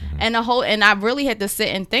one, and I really had to sit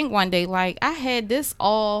and think one day, like, I had this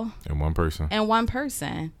all In one person.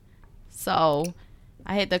 So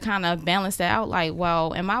I had to kind of balance that out, like,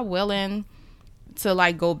 well, am I willing to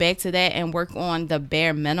like go back to that and work on the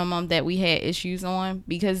bare minimum that we had issues on?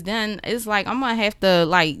 Because then it's like I'm gonna have to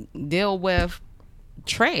like deal with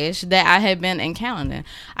trash that I had been encountering.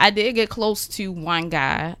 I did get close to one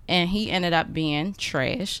guy and he ended up being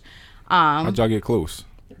trash. How'd y'all get close?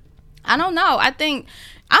 I don't know. I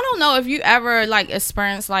don't know if you ever like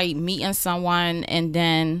experienced like meeting someone and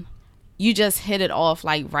then you just hit it off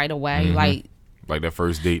like right away. Like that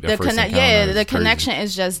first date, The connection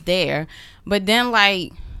is just there. But then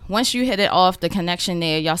like once you hit it off, the connection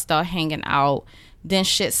there, y'all start hanging out, then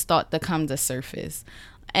shit start to come to surface.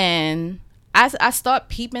 And I start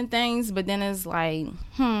peeping things, but then it's like,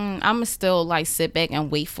 I'ma still like sit back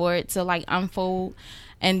and wait for it to like unfold.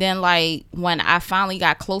 And then like when I finally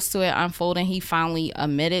got close to it unfolding, he finally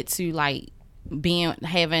admitted to like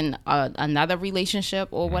having another relationship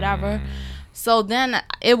or whatever. So then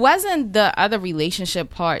it wasn't the other relationship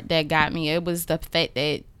part that got me. It was the fact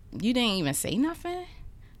that you didn't even say nothing.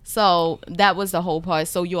 So that was the whole part.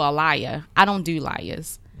 So you're a liar. I don't do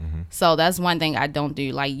liars. So that's one thing I don't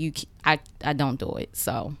do. Like I don't do it.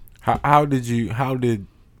 So what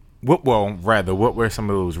were some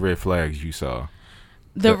of those red flags you saw?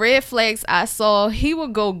 The red flags I saw, he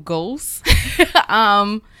would go ghost.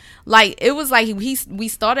 Like it was like we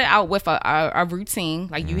started out with a routine.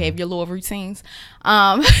 Like you have your little routines.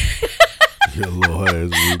 Your little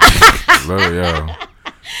ass routine. Yeah.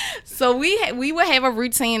 So we would have a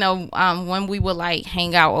routine of when we would like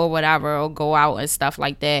hang out or whatever or go out and stuff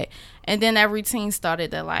like that. And then that routine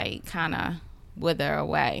started to like kind of wither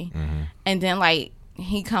away. And then like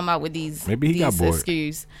he come up with these got bored.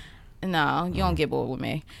 excuses. No, you don't get bored with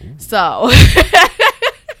me. So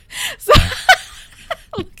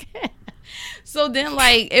so then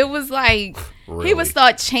like it was like he would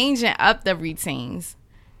start changing up the routines.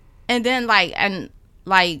 And then like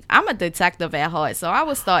I'm a detective at heart, so I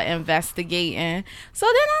would start investigating. So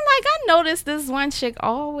then I noticed this one chick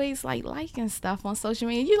always like liking stuff on social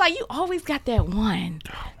media. You always got that one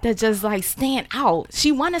that just like stand out.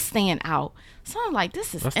 She want to stand out. So I'm like,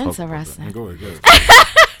 this is interesting. Go ahead.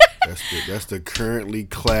 That's the currently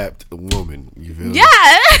clapped woman. You feel me?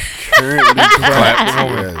 Yeah. Currently clapped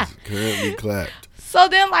woman. Yes, currently clapped. So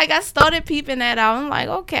then like I started peeping that out. I'm like,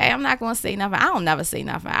 okay, I'm not gonna say nothing. I don't never say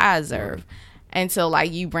nothing. I observe. until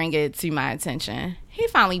like you bring it to my attention. He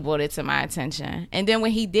finally brought it to my attention. And then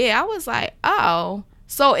when he did, I was like, oh,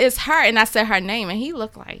 so it's her. And I said her name, and he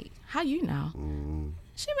looked like, how you know?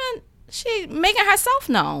 She making herself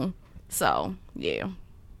known. So, yeah.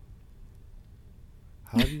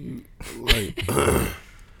 How do you, like...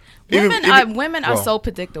 Women are so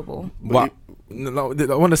predictable. Well, no,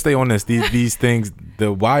 I want to stay on this. These things,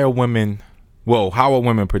 why are women, how are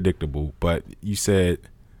women predictable? But you said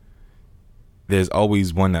there's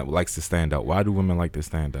always one that likes to stand out. Why do women like to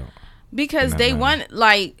stand out? Because they want,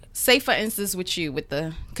 like, say for instance with you,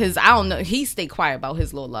 because I don't know, he stay quiet about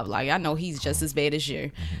his little love life. I know he's just as bad as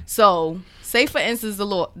you. So say for instance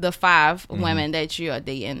the 5 women that you are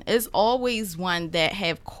dating, is always one that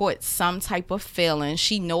have caught some type of feeling.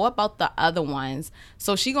 She know about the other ones,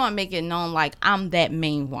 so she gonna make it known like I'm that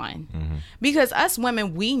main one. Because us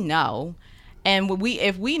women, we know, and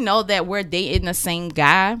if we know that we're dating the same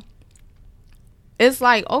guy, it's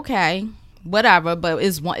like, okay, whatever, but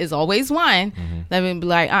it's always one. Let me be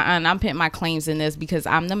like, and I'm putting my claims in this because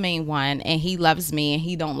I'm the main one, and he loves me, and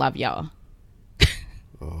he don't love y'all.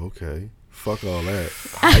 Oh, okay. Fuck all that.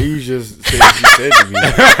 How you just say what you said to me?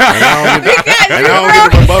 And I don't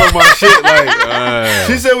get to rebuttal my shit. Like,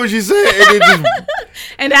 she said what she said, and then just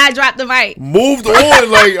and then I dropped the mic. Moved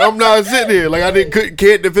on. Like, I'm not sitting here. Like,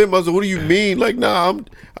 can't defend myself. What do you mean? Like, nah,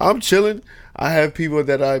 I'm chilling. I have people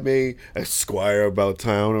that I may esquire about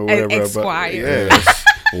town or whatever. Esquire.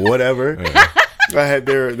 Whatever.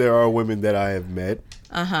 There are women that I have met.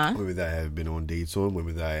 Women that I have been on dates on.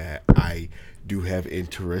 Women that I do have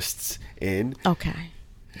interests in. Okay.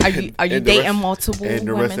 Are you dating multiple women? And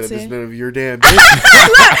the rest of too? it's none of your damn business.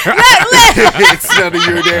 It's none of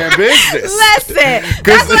your damn business. Listen,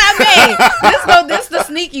 that's what I mean. This the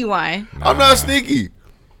sneaky one. I'm not sneaky.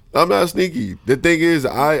 The thing is,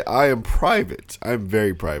 I am private. I'm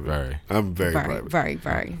very private. I'm very private.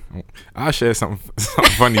 Very. I'll share something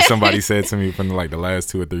funny somebody said to me from like the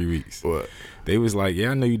last 2 or 3 weeks. What? They was like,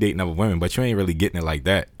 yeah, I know you dating other women, but you ain't really getting it like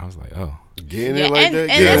that. I was like, oh. Getting it like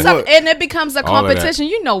that? And it becomes a competition.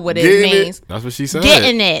 You know what it means. That's what she said.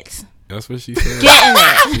 Getting it. That's what she said. Getting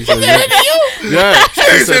it. She said that. Yeah.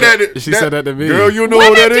 She said that to me. Girl, you know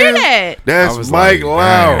Women who that do is? that. That's Mike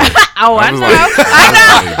Lowry. Oh, I know.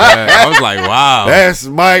 I was like, wow. That's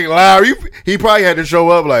Mike Lowry. He probably had to show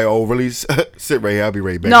up like, oh, really? Sit right here. I'll be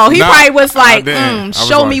right back. No, he probably was like,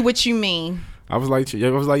 show me like, what you mean. I was like,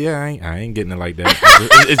 yeah, I ain't getting it like that.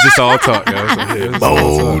 It's just all talk.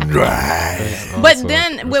 Bone dry. But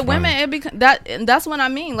then with women, that's what I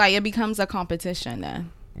mean. Like, it becomes a competition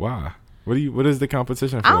then. Why? What is the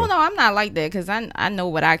competition for? I don't know. I'm not like that because I know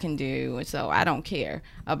what I can do, so I don't care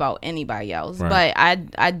about anybody else. Right.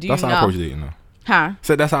 But I do. That's know. how I approach dating, though. Huh?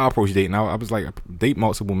 So that's how I approach dating. I was like, date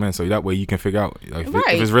multiple men, so that way you can figure out like,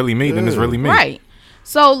 right. if it's really me, then it's really me. Right.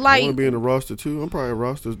 So like, I want to be in the roster too. I'm probably a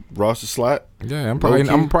roster slot. Yeah, I'm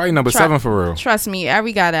probably number 7 for real. Trust me,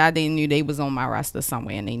 every guy that I didn't knew they was on my roster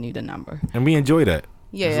somewhere, and they knew the number. And we enjoy that.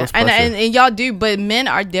 Yeah, and y'all do, but men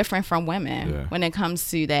are different from women when it comes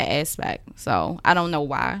to that aspect. So I don't know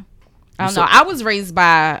why. I don't know. I was raised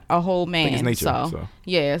by a whole man, I think it's nature, so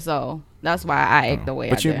yeah, so that's why I act the way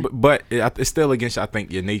I do. But it's still against, I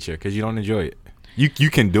think, your nature because you don't enjoy it.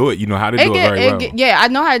 You can do it. You know how to do it very well. Yeah, I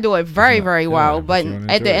know how to do it very well. But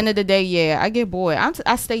at the end of the day, I get bored.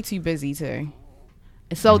 I stay too busy too.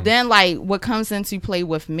 So then, like, what comes into play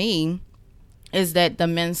with me is that the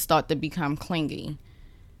men start to become clingy,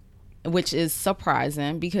 which is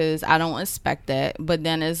surprising because I don't expect that. But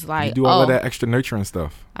then it's like, you do all of that extra nurturing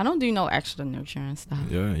stuff. I don't do no extra nurturing stuff.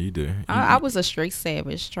 Yeah, you do. I was a straight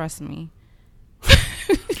savage. Trust me.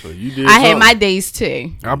 So you did I had my days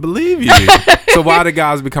too. I believe you. So why the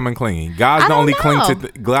guys becoming clingy? Guys don't only cling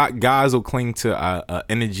to guys will cling to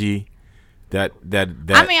energy that. I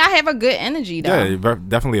mean, I have a good energy though. Yeah,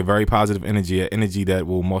 definitely a very positive energy, an energy that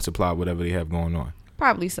will multiply whatever they have going on.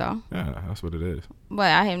 Probably so. Yeah, that's what it is. But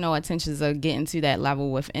I have no intentions of getting to that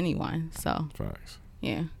level with anyone. So facts.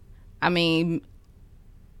 Yeah, I mean,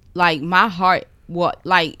 like my heart.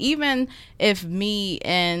 Like even if me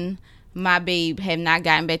and my babe have not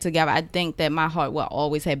gotten back together, I think that my heart will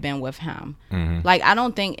always have been with him. Like I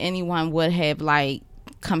don't think anyone would have like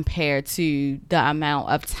compared to the amount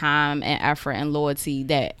of time and effort and loyalty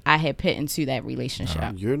that I had put into that relationship.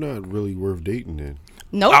 You're not really worth dating then.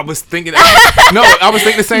 Nope. I was thinking. I was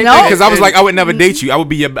thinking the same thing because I was like, I would never date you. We would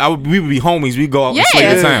be homies. We go out and sleep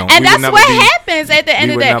in town. And that's what happens at the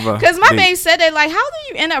end of the day. Because my babe said that, like, how do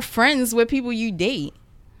you end up friends with people you date?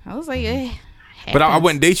 I was like, but I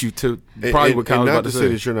wouldn't date you to probably what Kyle was about to say. Not to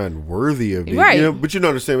say that you're not worthy of it, right? You know, but you know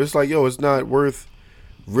what I'm saying. It's like, it's not worth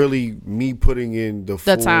really me putting in the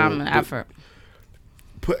time and effort.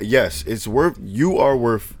 Yes, it's worth. You are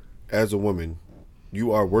worth as a woman.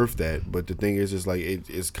 You are worth that. But the thing is like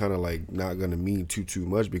it's kind of like not gonna mean too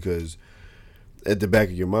much because at the back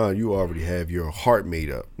of your mind, you already have your heart made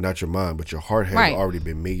up. Not your mind, but your heart has already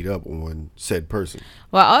been made up on said person.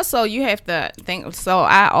 Well, also you have to think. So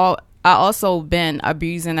I also been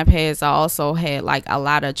abused in the past. I also had like a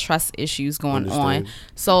lot of trust issues going on.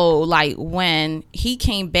 So like when he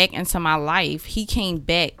came back into my life, he came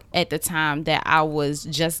back at the time that I was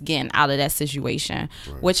just getting out of that situation,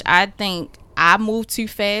 which I think I moved too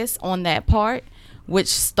fast on that part, which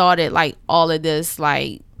started like all of this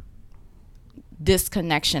like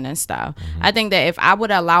disconnection and stuff. I think that if I would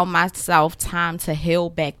allow myself time to heal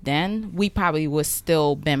back then, we probably would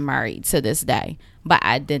still been married to this day. But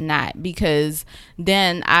I did not, because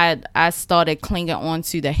then I started clinging on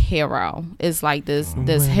to the hero. It's like this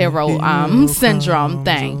hero syndrome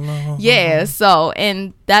thing. Yeah, so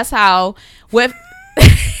and that's how with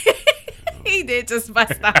he did just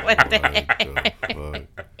bust out with that.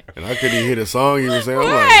 And I couldn't even hear the song you were saying. I'm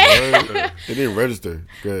like, what? It didn't register.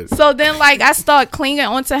 Good. So then, like, I started clinging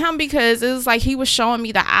onto him because it was like he was showing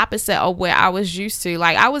me the opposite of where I was used to.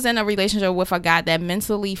 Like, I was in a relationship with a guy that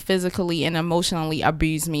mentally, physically, and emotionally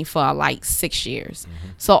abused me for like 6 years.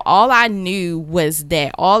 So all I knew was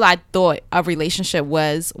that. All I thought a relationship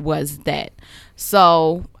was that.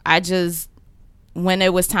 So I just, when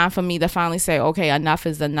it was time for me to finally say, okay, enough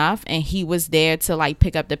is enough, and he was there to like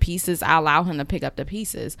pick up the pieces, I allowed him to pick up the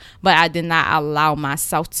pieces, but I did not allow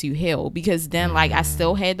myself to heal, because then like I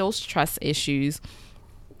still had those trust issues.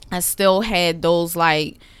 I still had those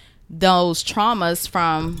traumas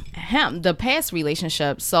from him, the past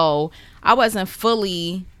relationship. So I wasn't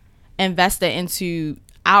fully invested into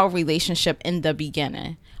our relationship in the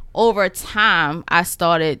beginning. Over time, I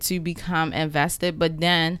started to become invested, but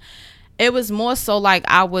then it was more so like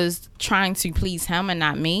I was trying to please him and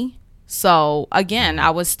not me. So again,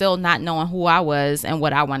 I was still not knowing who I was and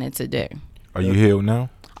what I wanted to do. Are you healed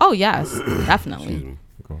now? Oh yes, definitely. Excuse me.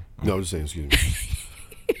 Cool. No, I'm just saying, excuse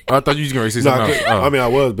me. I thought you was going to say something else. I mean, I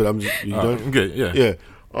was, but I'm just, you done? I'm good, yeah. Yeah.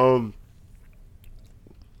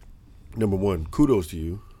 Number one, kudos to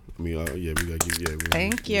you. I mean, we got to give you.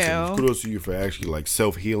 Thank you. Kudos to you for actually like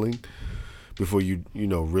self-healing before you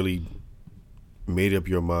really made up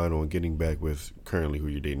your mind on getting back with currently who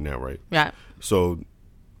you're dating now, right? Yeah. So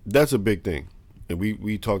that's a big thing, and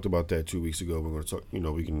we talked about that 2 weeks ago. We're going to talk.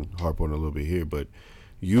 We can harp on it a little bit here, but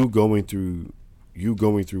you going through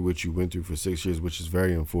what you went through for 6 years, which is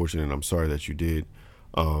very unfortunate, and I'm sorry that you did.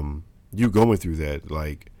 You going through that,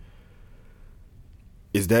 like,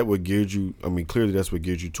 is that what geared you? I mean, clearly that's what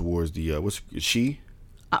geared you towards the she.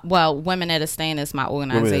 Well, Women at a Stand is my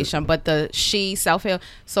organization, but the She Self-Heal.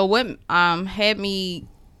 So what had me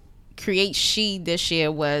create She this year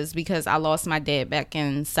was because I lost my dad back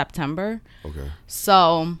in September. Okay.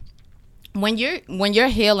 So when you're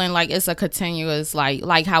healing, like, it's a continuous,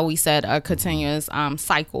 like how we said, a continuous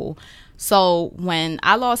cycle. So when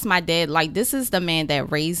I lost my dad, like, this is the man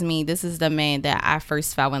that raised me. This is the man that I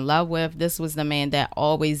first fell in love with. This was the man that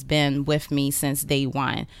always been with me since day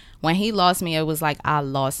one. When he lost me, it was like I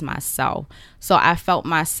lost myself. So I felt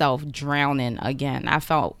myself drowning again. I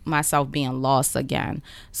felt myself being lost again.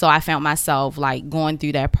 So I found myself like going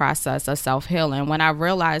through that process of self-healing. When I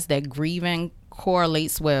realized that grieving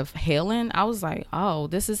correlates with healing, I was like, oh,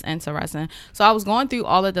 this is interesting. So I was going through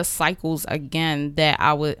all of the cycles again that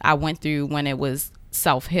I went through when it was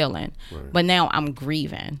self-healing. Right. But now I'm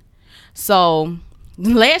grieving. So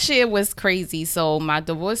last year was crazy. So my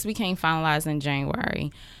divorce became finalized in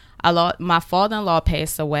January. My father-in-law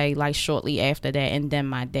passed away like shortly after that, and then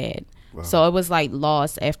my dad. Wow. So it was like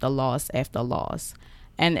loss after loss after loss.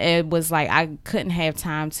 And it was like I couldn't have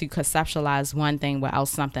time to conceptualize one thing without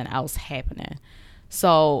something else happening.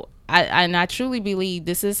 So I truly believe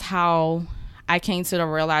this is how I came to the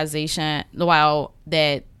realization,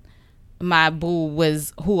 that my boo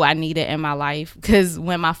was who I needed in my life. Because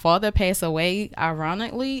when my father passed away,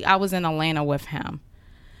 ironically, I was in Atlanta with him.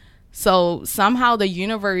 So somehow the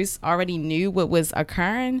universe already knew what was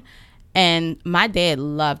occurring, and my dad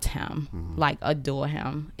loved him, like adore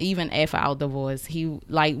him. Even after our divorce,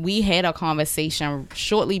 we had a conversation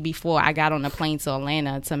shortly before I got on the plane to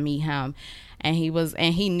Atlanta to meet him, and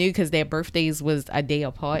he knew because their birthdays was a day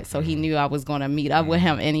apart, so he knew I was going to meet up with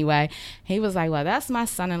him anyway. He was like, well, that's my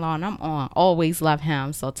son-in-law, and always love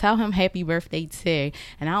him, so tell him happy birthday too.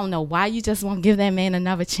 And I don't know why you just won't give that man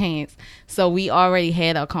another chance. So we already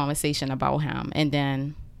had a conversation about him, and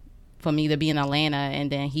then for me to be in Atlanta,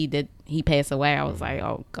 and then he passed away, I was like,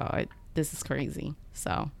 oh God, this is crazy.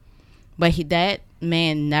 So, but that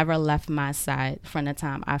man never left my side from the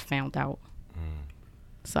time I found out.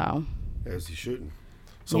 So As he shouldn't.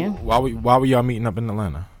 So Yeah. why were y'all meeting up in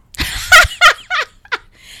Atlanta?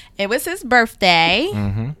 it was his birthday,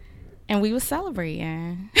 Mm-hmm. and we were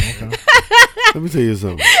celebrating. Let me tell you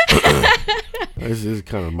something. This is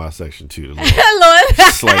kind of my section too. The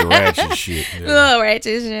Lord, slight ratchet shit. little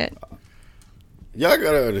ratchet shit. Y'all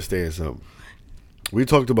gotta understand something. We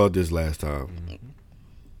talked about this last time,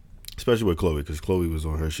 especially with Chloe, because Chloe was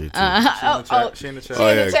on her shit too. She in the chat. Oh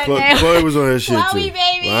yeah, check now. Chloe was on her shit Chloe, too.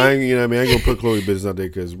 baby. Well, I ain't, you know what I mean? I ain't gonna put Chloe business out there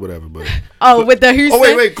because whatever. But With the Houston.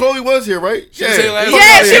 oh wait, Chloe was here, right? She was here last Yeah,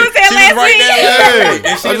 week. she was here last right week. there. Yeah, And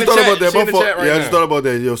I she in just the thought chat. about that. She in My the fault. chat right Yeah, I now. just thought about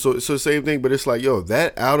that. Yo, so same thing, but it's like, yo,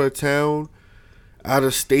 that out of town, out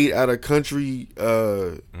of state, out of country,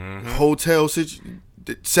 hotel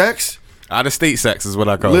sex. Out of state sex is what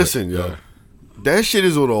I call Listen, it. yo, that shit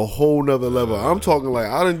is on a whole nother level. I'm talking like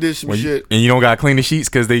I done did some When shit. and you don't gotta clean the sheets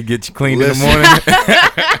because they get you cleaned Listen. in the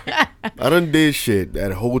morning. I done did shit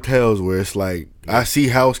at hotels where it's like I see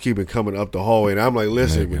housekeeping coming up the hallway, and I'm like,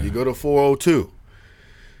 listen, when you go to 402,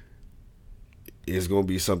 it's gonna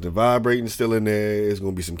be something vibrating still in there. It's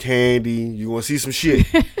gonna be some candy. You gonna see some shit.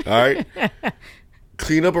 All right,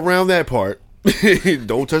 clean up around that part.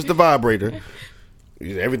 Don't touch the vibrator.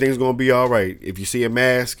 Everything's gonna be all right. If you see a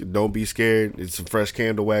mask, don't be scared. It's some fresh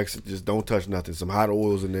candle wax. Just don't touch nothing. Some hot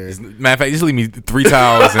oils in there. Matter of fact, just leave me 3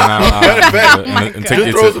 towels and I'll take Just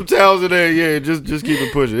you throw to. some towels in there. Yeah, just keep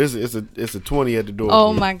it pushing. It's a 20 at the door.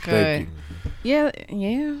 Oh Yeah. my Thank god. you.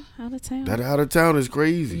 Yeah, out of town. That out of town is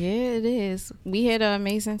crazy. Yeah, it is. We had an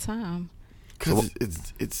amazing time. Cause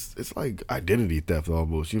it's like identity theft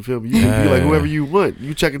almost. You feel me? You can be like whoever you want.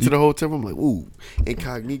 You check into the hotel room like, ooh,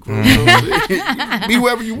 incognito. You know? Be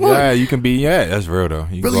whoever you want. Yeah, you can be. Yeah, that's real though.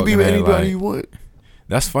 You Really walk be in with there, anybody like- you want.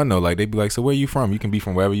 That's fun though. Like they be like, so where you from? You can be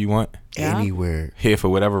from wherever you want. Yeah. Anywhere. Here for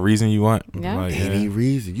whatever reason you want. Yeah. Like, Any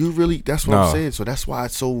reason. You really that's what No. I'm saying. So that's why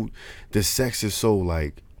it's so the sex is so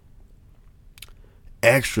like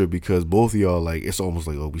extra because both of y'all like it's almost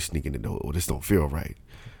like, oh, we sneaking in the oh, this don't feel right.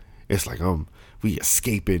 It's like we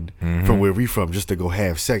escaping from where we from just to go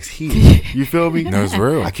have sex here. You feel me? No, it's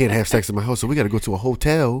real. I can't have sex in my house, so we got to go to a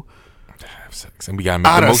hotel Have sex, and we gotta make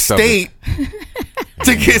out the of most state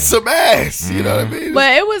to get some ass. You know what I mean?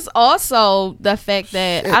 But it was also the fact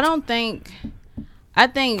that I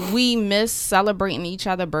think we missed celebrating each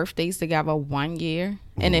other birthdays together 1 year,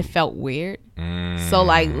 and it felt weird. So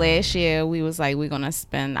like last year we was like, we're gonna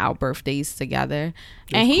spend our birthdays together.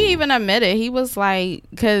 And he even admitted, he was like,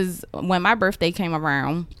 because when my birthday came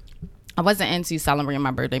around, I wasn't into celebrating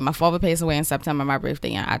my birthday. My father passed away in September, my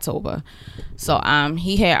birthday in October. So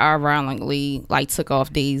he had ironically like took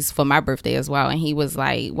off days for my birthday as well. And he was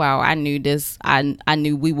like, wow, I knew this. I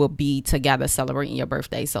knew we would be together celebrating your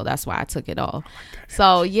birthday. So that's why I took it off.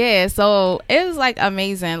 So yeah, so it was like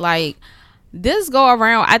amazing. Like this go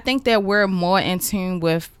around, I think that we're more in tune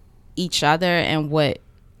with each other and what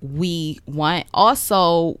we want.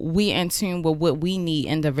 Also, we in tune with what we need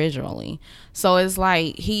individually. So it's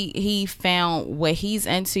like he found what he's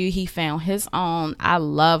into. He found his own. I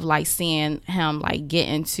love like seeing him like get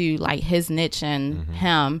into like his niche and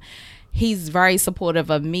him. He's very supportive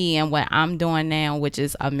of me and what I'm doing now, which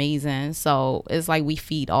is amazing. So it's like we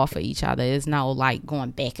feed off of each other. It's not like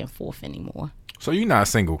going back and forth anymore. So you're not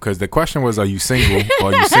single because the question was, are you single or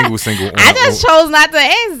are you single? I just chose not to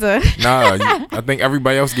answer. Nah, I think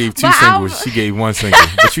everybody else gave 2 But singles. She gave 1 single,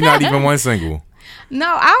 but you're not even 1 single. No,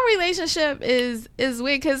 our relationship is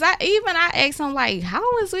weird because I asked him like,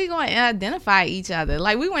 how is we going to identify each other?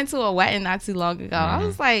 Like we went to a wedding not too long ago. I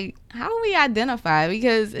was like, how do we identify?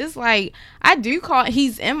 Because it's like I do call.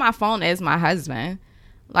 He's in my phone as my husband.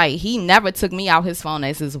 Like he never took me out his phone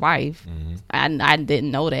as his wife. I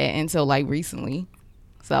didn't know that until like recently.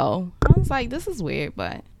 So I was like, this is weird,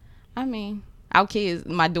 but I mean, our kids,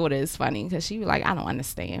 my daughter is funny because she was like, I don't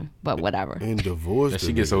understand, but whatever. And divorced. As she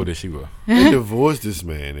the gets nigga. older, she will. And divorced this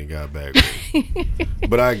man and got back with him.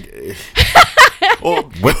 But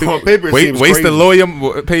on paper, it seems Waste the crazy.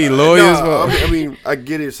 lawyer, pay lawyers. No, for, I mean, I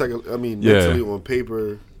get it. It's like, mentally on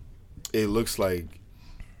paper, it looks like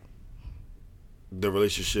the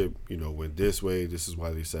relationship, went this way. This is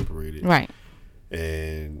why they separated. Right.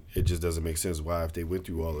 And it just doesn't make sense. Why, if they went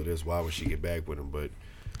through all of this, why would she get back with him? But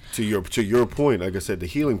to your point, like I said, the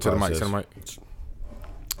healing process. to the mic.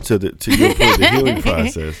 To your point, the healing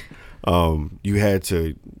process. You had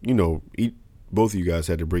to, both of you guys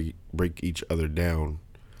had to break each other down.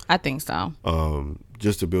 I think so.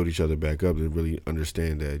 Just to build each other back up and really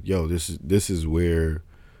understand that, this is where.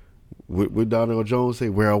 What Donald Jones say?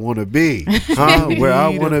 Where I want to be, huh? Where I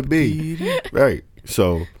want to be, right?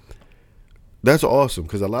 So that's awesome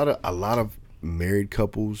because a lot of married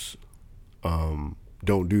couples,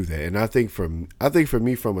 don't do that. And I think for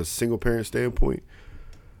me, from a single parent standpoint,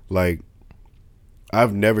 like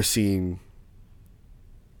I've never seen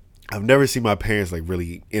my parents like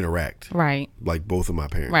really interact. Right. Like both of my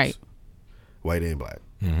parents. Right. White and black.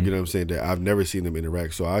 You know what I'm saying? That I've never seen them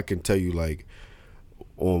interact. So I can tell you, like,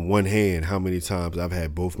 on one hand, how many times I've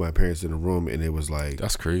had both my parents in the room, and it was like,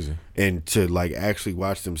 That's crazy. and to like actually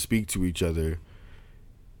watch them speak to each other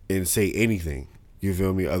and say anything, you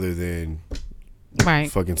feel me, other than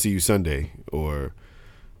Right. fucking see you Sunday, or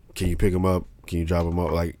can you pick them up, can you drop them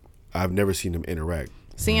off? Like, I've never seen them interact.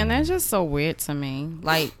 See, and that's just so weird to me.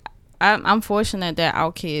 Like, I'm fortunate that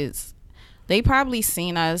our kids, they probably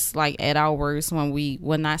seen us like at our worst when we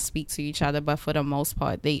would not speak to each other, but for the most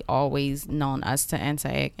part, they always known us to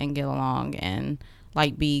interact and get along and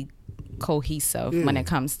like be cohesive when it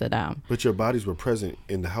comes to them. But your bodies were present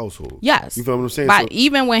in the household. Yes. You feel what I'm saying? But So-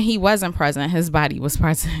 even when he wasn't present, his body was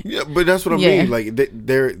present. yeah, but that's what I Yeah. mean. Like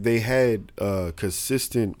they had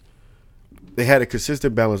consistent. They had a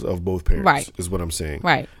consistent balance of both parents. Right. Is what I'm saying.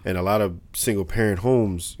 Right. And a lot of single parent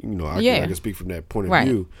homes, you know, I can speak from that point of Right.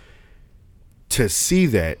 view. To see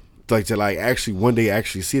that, like to like actually one day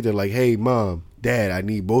actually see that, like, hey, mom, dad, I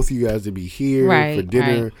need both of you guys to be here Right, for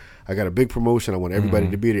dinner. right. I got a big promotion. I want everybody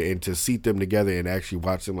to be there, and to seat them together and actually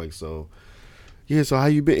watch them, like, so yeah, so how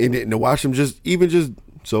you been? And to watch them just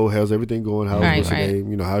so how's everything going? How's Right, what's your right.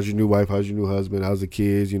 name? You know, how's your new wife? How's your new husband? How's the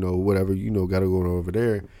kids? You know, whatever, you know, got to go on over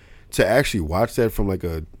there. To actually watch that from like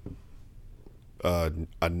a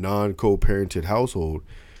non-co-parented household,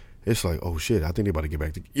 it's like, oh shit, I think they about to get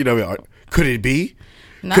back to, you know, what I mean? Could it be?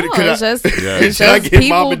 No, Could it's I- just Yeah. it's Should I just get mom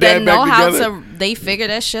people and dad that know back how together? to they figure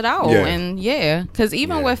that shit out. Yeah. And because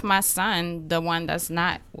even Yeah. with my son, the one that's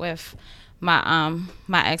not with my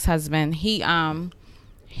my ex-husband,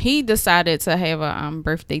 he decided to have a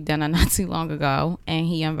birthday dinner not too long ago, and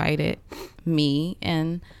he invited me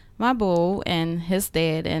and my boo and his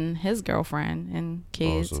dad and his girlfriend and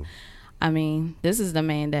kids. Awesome. I mean, this is the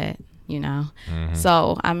man that, you know.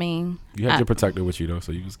 So I mean, You had your protector with you though,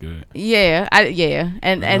 so you was good. yeah,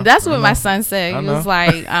 and that's what my son said. He was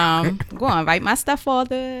like, "Go on, invite my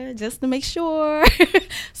stepfather just to make sure."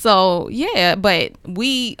 So yeah, but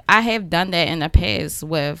I have done that in the past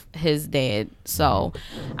with his dad. So,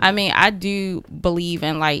 I mean, I do believe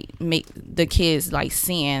in like make the kids like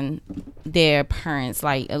seeing their parents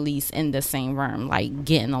like at least in the same room, like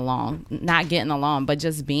getting along, not getting along, but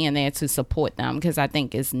just being there to support them because I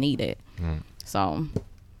think it's needed. So.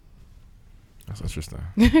 That's interesting.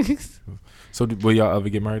 So, will y'all ever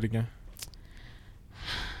get married again?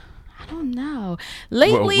 I don't know.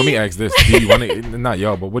 Lately, Well, let me ask this: do you want to? Not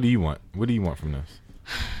y'all, but what do you want? What do you want from this?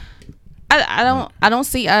 I don't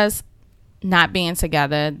see us not being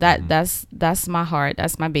together. That's my heart.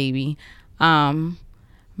 That's my baby.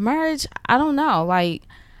 Marriage, I don't know. Like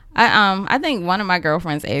I think one of my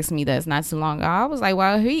girlfriends asked me this not too long ago. I was like,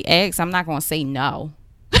 well, if he asks, I'm not gonna say no.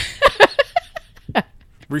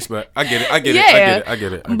 Respect. I get it. I get Yeah. it. I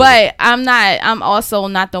get it. But I'm also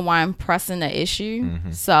not the one pressing the issue.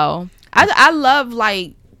 So I love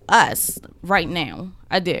like us right now.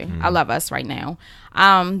 I do. I love us right now.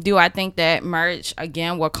 Do I think that marriage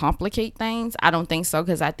again will complicate things? I don't think so,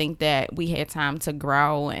 because I think that we had time to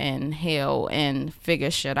grow and heal and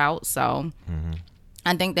figure shit out. So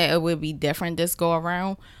I think that it would be different this go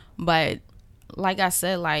around. But like I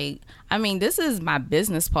said, like, I mean, this is my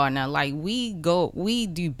business partner. Like, we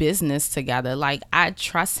do business together. Like, I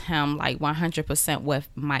trust him like 100% with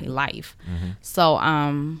my life. So,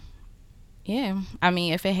 yeah, I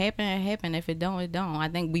mean, if it happen, it happen. If it don't, it don't. I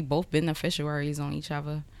think we both beneficiaries on each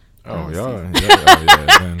other. Oh, honestly. yeah.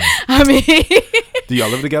 Man. I mean, Do y'all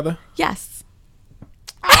live together? yes.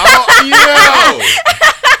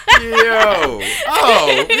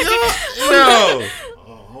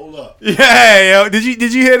 Hold up. Yeah, yo. Did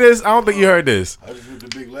you hear this? I don't think you heard this. I just heard the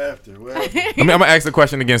big laughter. Well, I'm gonna ask the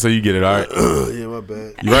question again so you get it. All right. yeah, my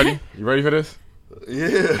bad. You ready? You ready for this?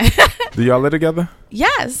 Yeah. Do y'all live together?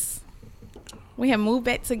 Yes. We have moved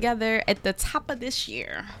back together at the top of this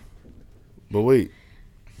year. But wait.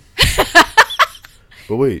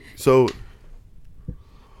 So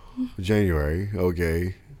January,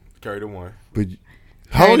 okay. Carry the one. But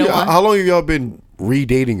Carry the one. how long have y'all been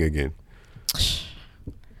redating again?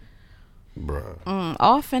 Bruh.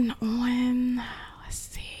 Off and on. Let's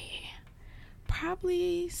see.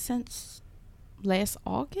 Probably since last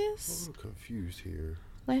August. I'm confused here.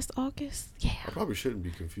 Last August. Yeah. I probably shouldn't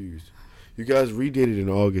be confused. You guys redated in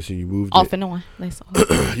August and you moved Off and on. Last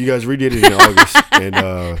August. you guys redated in August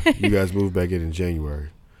and you guys moved back in January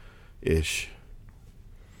ish.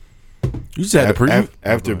 You just had to prove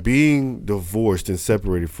After being divorced and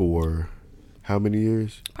separated for how many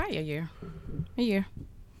years? Probably a year. A year.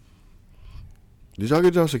 Did y'all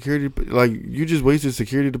get y'all security? Like, you just wasted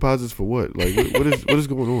security deposits for what? Like, what is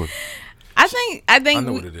going on? I think I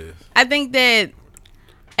know what it is. I think that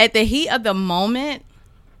at the heat of the moment,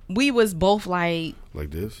 we was both like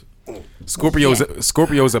this.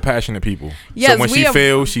 Scorpios are passionate people. Yes, so when she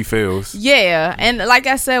feels, she feels. Yeah, and like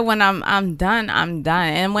I said, when I'm done, I'm done.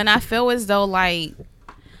 And when I feel as though like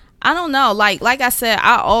I don't know, like I said,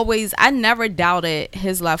 I never doubted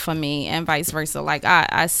his love for me and vice versa. Like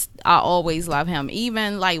I always love him,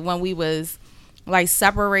 even like when we was like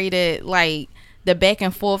separated, like the back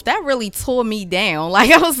and forth that really tore me down.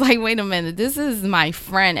 Like I was like, wait a minute, this is my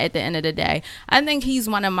friend at the end of the day. I think he's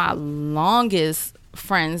one of my longest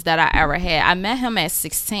friends that I ever had. I met him at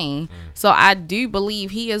 16, so I do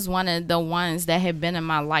believe he is one of the ones that have been in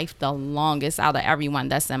my life the longest out of everyone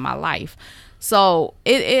that's in my life. So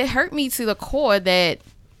it hurt me to the core that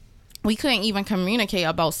we couldn't even communicate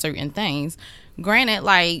about certain things. Granted,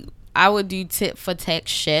 like I would do tit for tat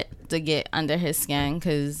shit to get under his skin,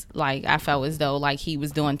 because like I felt as though like he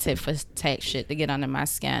was doing tit for tat shit to get under my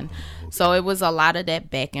skin. So it was a lot of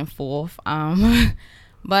that back and forth.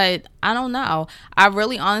 But I don't know. I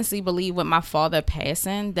really honestly believe with my father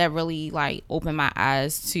passing, that really like opened my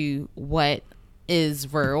eyes to what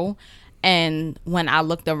is real. And when I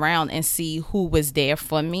looked around and see who was there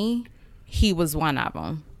for me, he was one of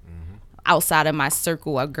them. Outside of my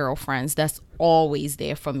circle of girlfriends that's always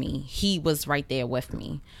there for me, he was right there with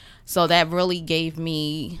me. So that really gave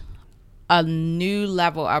me a new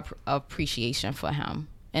level of appreciation for him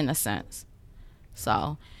in a sense.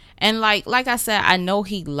 So, and like I said, I know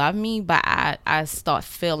he loved me, but I start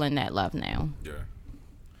feeling that love now. Yeah.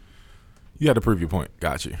 You had to prove your point.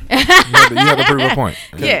 Got you. You had to prove your point.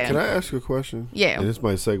 Can I ask you a question? Yeah. And this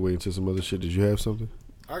might segue into some other shit. Did you have something?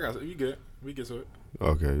 I got it. You good. We get to it.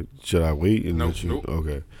 Okay. Should I wait and Nope, let you? nope.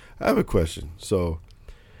 Okay. I have a question. So,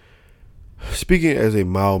 speaking as a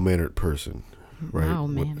mild-mannered person, right?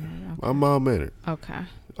 Mild-mannered. I'm mild-mannered. Okay.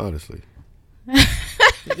 Honestly.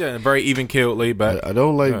 Yeah, very even keeled, laid back. I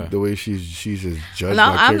don't like the way she's just judged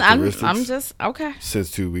No, my characteristics. I'm just okay.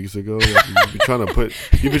 Since 2 weeks ago, like, you've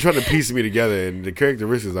been trying to piece me together, and the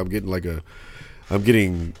characteristics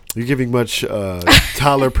you're giving much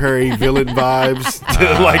Tyler Perry villain vibes.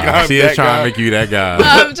 Like I'm she that is trying guy. to make you that guy.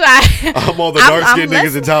 I'm trying. I'm all the dark skinned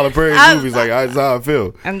niggas in Tyler Perry movies. Like that's how I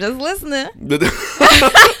feel. I'm just listening.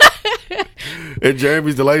 And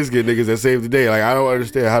Jeremy's the light skinned niggas that saved the day. Like I don't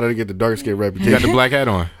understand how did they get the dark skin You reputation. got the black hat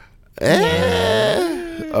on.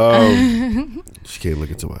 She can't look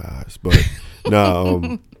into my eyes, but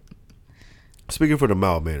no. Speaking for the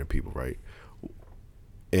mild mannered people, right?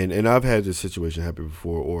 And I've had this situation happen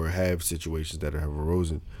before, or have situations that have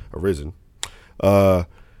arisen. The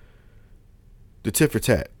tit for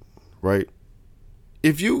tat, right?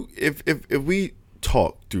 If we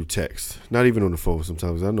talk through text, not even on the phone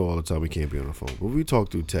sometimes, I know all the time we can't be on the phone, but we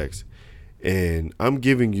talk through text, and I'm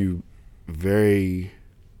giving you very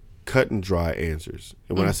cut and dry answers.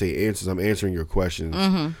 And when I say answers, I'm answering your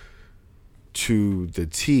questions to the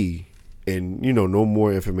T. And, no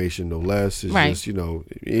more information, no less. It's just,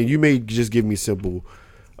 and you may just give me simple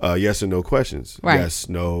yes or no questions. Right. Yes,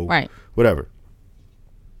 no, Right. whatever.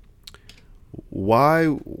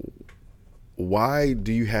 Why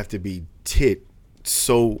do you have to be tit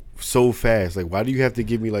so fast? Like, why do you have to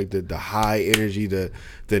give me, like, the high energy, the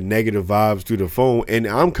negative vibes through the phone? And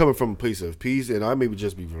I'm coming from a place of peace, and I maybe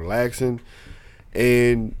just be relaxing.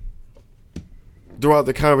 And throughout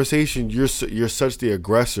the conversation, you're such the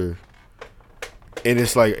aggressor. And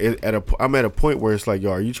it's like I'm at a point where it's like,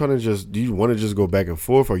 yo, are you trying to do you want to just go back and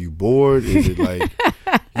forth? Are you bored? Is it like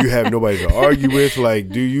you have nobody to argue with? Like,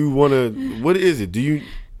 do you want to? What is it? Do you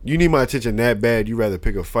need my attention that bad? You rather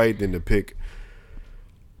pick a fight than to pick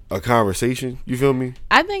a conversation? You feel me?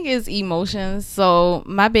 I think it's emotions. So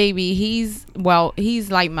my baby, he's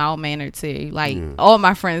like mild mannered too. Like all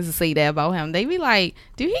my friends say that about him. They be like,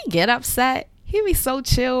 do he get upset? He be so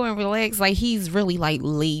chill and relaxed. Like he's really like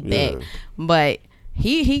laid back. But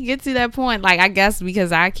he gets to that point, like I guess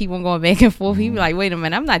because I keep on going back and forth, he be like, wait a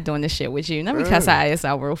minute, I'm not doing this shit with you. Let me cuss our ass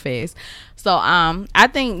out real fast. So I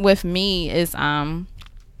think with me is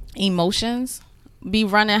emotions be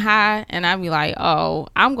running high, and I be like, oh,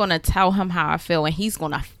 I'm gonna tell him how I feel, and he's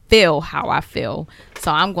gonna feel how I feel.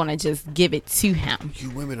 So I'm gonna just give it to him. You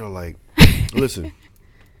women are like, listen,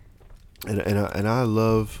 and I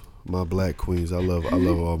love my black queens. I love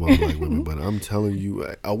all my black women, but I'm telling you,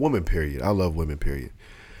 a woman, period. I love women, period.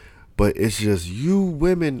 But it's just you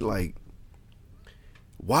women, like,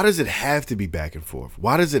 why does it have to be back and forth?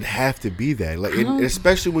 Why does it have to be that? Like,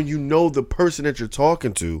 especially when you know the person that you're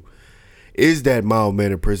talking to is that mild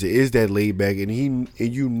mannered person, is that laid back, and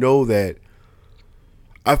you know that.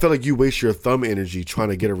 I feel like you waste your thumb energy trying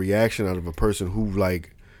to get a reaction out of a person who,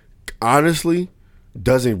 like, honestly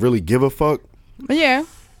doesn't really give a fuck. Yeah,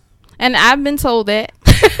 and I've been told that.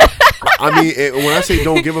 I mean, when I say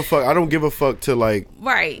don't give a fuck, I don't give a fuck to like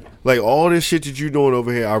all this shit that you doing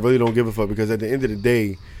over here. I really don't give a fuck, because at the end of the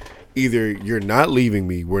day, either you're not leaving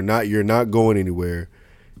me, you're not going anywhere,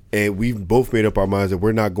 and we've both made up our minds that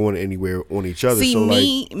we're not going anywhere on each other. See, so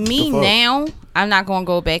me like, now, I'm not gonna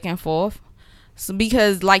go back and forth. So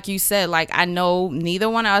because, like you said, like, I know neither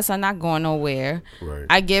one of us are not going nowhere. Right.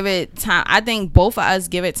 I give it time. I think both of us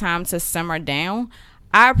give it time to simmer down.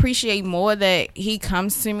 I appreciate more that he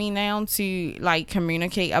comes to me now to, like,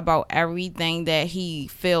 communicate about everything that he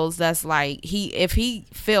feels. That's like, if he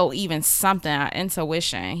feel even something,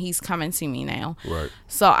 intuition, he's coming to me now. Right.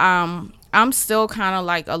 So I'm still kind of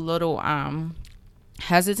like a little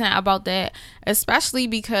hesitant about that, especially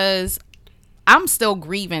because I'm still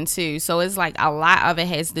grieving too. So it's like a lot of it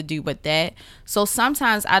has to do with that. So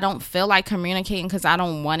sometimes I don't feel like communicating because I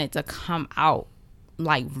don't want it to come out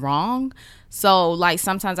like wrong. So like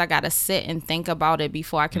sometimes I gotta sit and think about it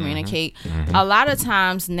before I communicate. A lot of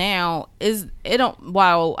times now a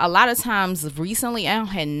lot of times recently I don't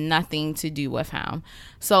had nothing to do with him.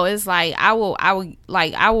 So it's like I will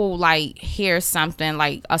hear something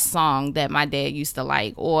like a song that my dad used to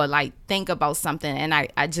like, or like think about something, and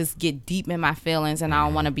I just get deep in my feelings and I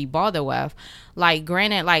don't want to be bothered with. Like,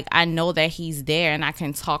 granted, like, I know that he's there and I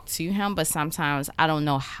can talk to him, but sometimes I don't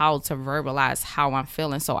know how to verbalize how I'm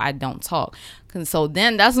feeling, so I don't talk. So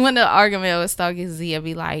then that's when the argument would start, because he'll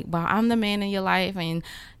be like, well, I'm the man in your life and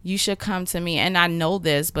you should come to me. And I know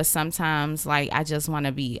this, but sometimes, like, I just want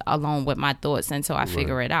to be alone with my thoughts until I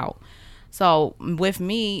figure it out. So with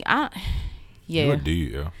me, You do,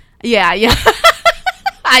 yeah. Yeah.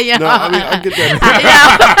 I am. No, I mean, I get that.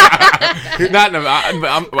 I'm saying that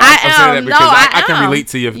because I can relate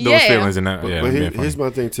to those feelings and that. But here's my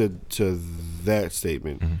thing to that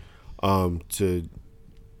statement.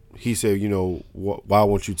 He said, you know, why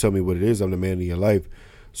won't you tell me what it is? I'm the man in your life.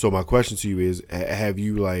 So my question to you is, have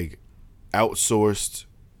you like outsourced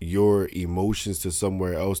your emotions to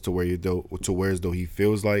somewhere else to where as though he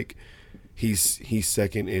feels like he's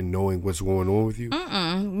second in knowing what's going on with you?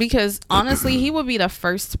 Because honestly, he would be the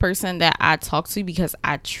first person that I talk to, because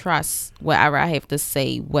I trust whatever I have to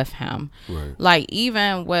say with him. Right. Like,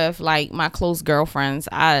 even with like my close girlfriends,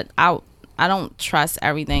 I don't trust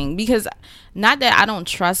everything, because not that I don't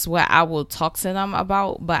trust what I will talk to them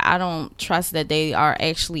about, but I don't trust that they are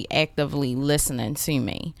actually actively listening to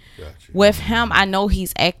me. Gotcha. With him, I know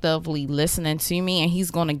he's actively listening to me and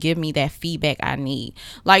he's going to give me that feedback I need.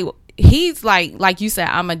 Like, he's like you said,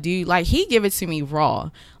 I'm a dude. Like, he give it to me raw.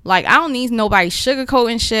 Like, I don't need nobody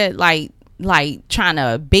sugarcoating shit, like trying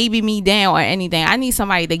to baby me down or anything. I need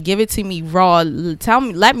somebody to give it to me raw.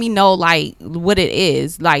 Let me know like what it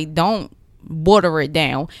is. Like, don't water it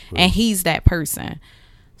down. And he's that person.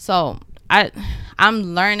 So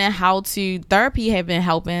I'm learning how to, therapy have been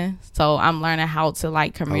helping, so I'm learning how to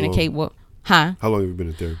like communicate with. How long have you been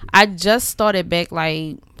in therapy? I just started back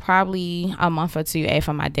like probably a month or two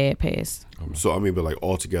after my dad passed. So I mean, but like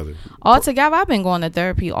altogether I've been going to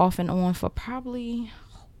therapy off and on for probably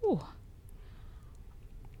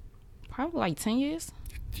like 10 years.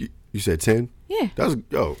 You said 10? Yeah. That's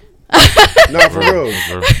not for real.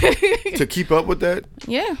 To keep up with that?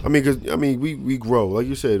 Yeah. I mean, because we grow, like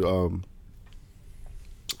you said,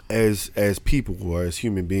 as people or as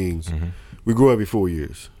human beings, we grow every 4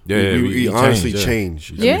 years. Yeah, we honestly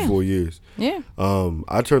change every 4 years. Yeah.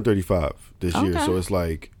 I turned 35 this year, so it's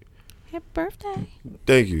like, happy birthday.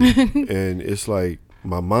 Thank you. And it's like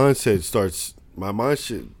my mindset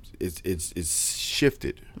it's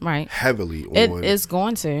shifted heavily on it's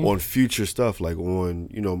going to on future stuff, like on,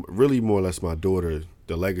 you know, really more or less my daughter,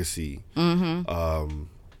 the legacy. I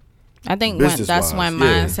think that's when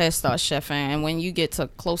mindset starts shifting, and when you get to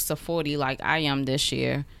close to 40 like I am this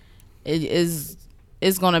year, it's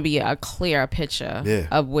going to be a clear picture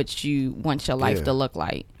of what you want your life to look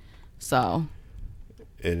like. So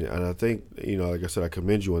and I think, you know, like I said, I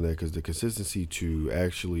commend you on that, because the consistency to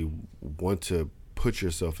actually want to put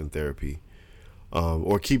yourself in therapy,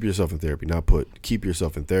 or keep yourself in therapy, keep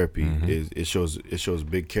yourself in therapy, it shows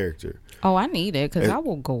big character. Oh, I need it, because I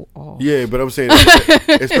will go off. Yeah, but I'm saying,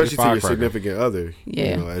 especially to your significant other,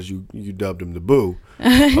 you know, as you dubbed him the boo,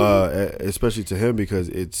 especially to him, because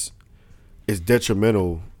it's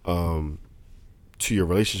detrimental to your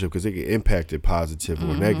relationship, because it can impact it positive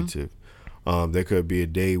or negative. There could be a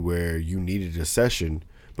day where you needed a session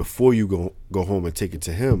before you go home and take it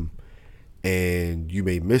to him, and you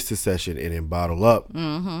may miss the session and then bottle up,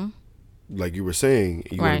 like you were saying,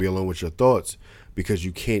 you want to be alone with your thoughts because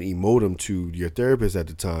you can't emote them to your therapist at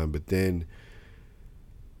the time. But then,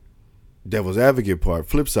 devil's advocate part,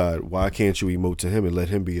 flip side, why can't you emote to him and let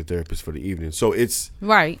him be your therapist for the evening? So it's a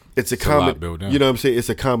lot built in. you know what I'm saying? It's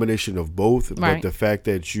a combination of both. Right. But the fact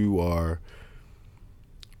that you are,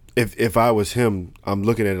 if I was him, I'm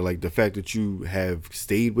looking at it like the fact that you have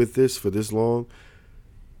stayed with this for this long,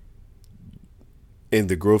 and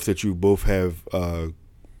the growth that you both have, I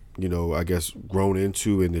guess grown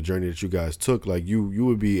into, and the journey that you guys took, like you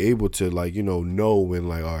would be able to know when,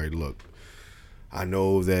 like, all right, look, I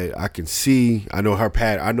know that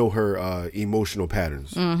I know her emotional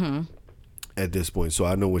patterns at this point. So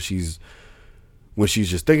I know when she's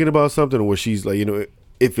just thinking about something, or when she's like,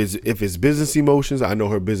 if it's business emotions, I know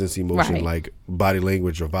her business emotion, like body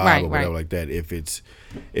language or vibe or whatever like that. If it's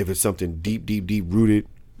something deep rooted,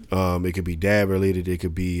 it could be dad related, it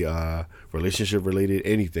could be relationship related,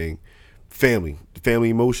 anything, family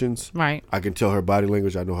emotions. Right. I can tell her body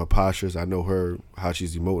language. I know her postures. I know how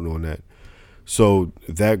she's emoting on that. So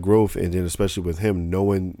that growth, and then especially with him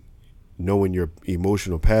knowing your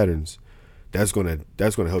emotional patterns, that's gonna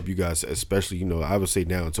help you guys, especially I would say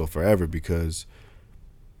now until forever, because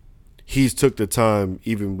he's took the time,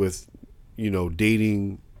 even with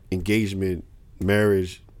dating, engagement,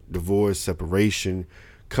 marriage, divorce, separation,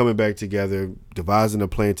 coming back together, devising a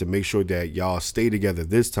plan to make sure that y'all stay together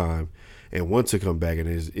this time and want to come back. And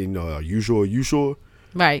is are you sure? You sure?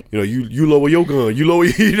 Right. You lower your gun. You lower.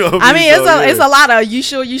 What I mean, it's a lot of you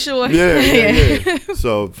sure. Yeah.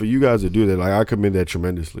 So for you guys to do that, like, I commend that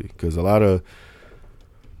tremendously, because a lot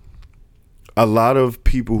of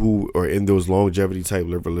people who are in those longevity type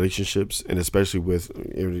relationships, and especially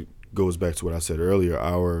it goes back to what I said earlier,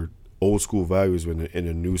 our old school values in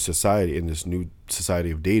a new society, in this new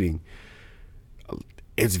society of dating,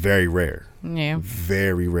 it's very rare. Yeah.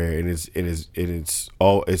 Very rare, and it's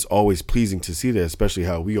always pleasing to see that, especially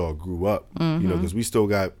how we all grew up. Because we still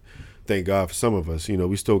got, thank God for some of us,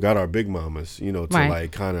 we still got our big mamas, to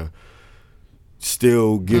like kind of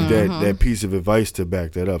still give that piece of advice to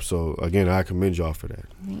back that up. So again, I commend y'all for that.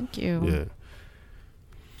 Thank you. Yeah.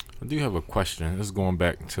 I do have a question. This is going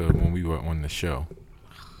back to when we were on the show.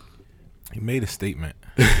 You made a statement.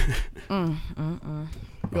 You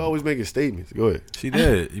always making statements. Go ahead. She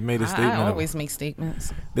did. You made a statement. I always make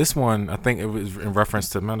statements. This one, I think it was in reference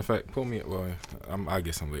to, matter of fact, pull me. Well, I'll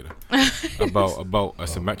get some later. about a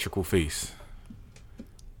symmetrical face,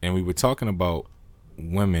 and we were talking about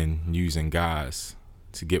women using guys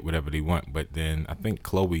to get whatever they want, but then I think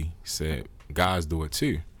Chloe said guys do it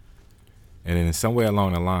too, and then somewhere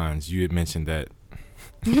along the lines, you had mentioned that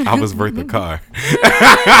I was worth a car.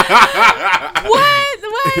 What?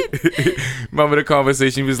 Remember the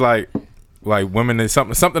conversation? He was like women is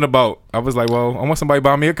something about. I was like, well, I want somebody to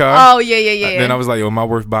buy me a car. Oh yeah. Then I was like, yo, am I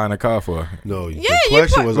worth buying a car for? No. The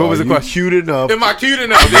question was, what was the question? Cute enough? Am I cute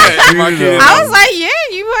enough? Yeah. Am I cute enough? I was like, yeah,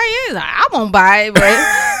 you are. Like, I won't buy it, but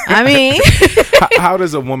I mean, how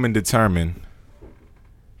does a woman determine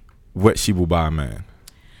what she will buy a man?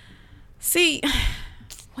 See,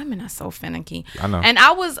 women are so finicky. I know. And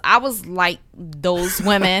I was like those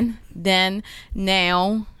women then.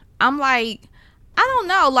 Now I'm like, I don't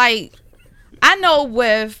know. Like, I know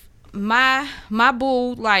with my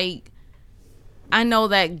boo, like, I know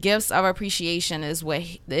that gifts of appreciation is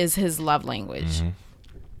his love language.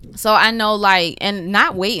 Mm-hmm. So I know, like, and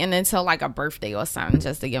not waiting until like a birthday or something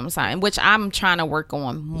just to give him something, which I'm trying to work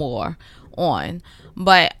on more on.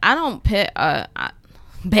 But I don't put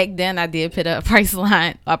back then I did put a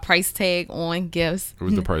price tag on gifts. What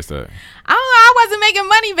was the price tag? I don't know. I wasn't making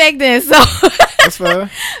money back then, so that's fair.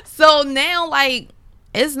 So now, like,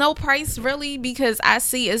 it's no price really, because I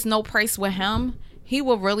see it's no price with him. He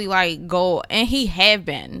will really like go, and he have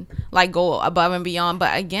been like go above and beyond.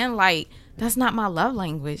 But again, like, that's not my love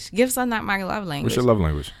language. Gifts are not my love language. What's your love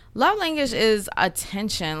language? Love language is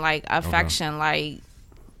attention, like affection, like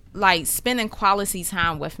spending quality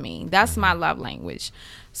time with me. That's my love language.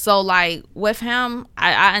 So like with him,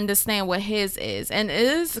 I understand what his is, and it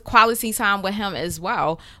is quality time with him as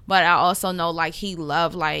well. But I also know like he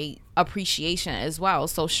love like appreciation as well.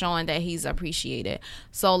 So showing that he's appreciated.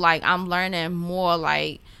 So like I'm learning more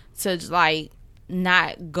like to like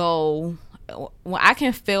not go. I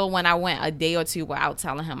can feel when I went a day or two without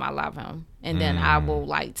telling him I love him, and then I will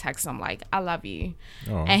like text him like I love you,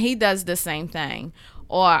 and he does the same thing.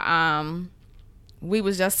 Or we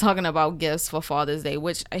was just talking about gifts for Father's Day,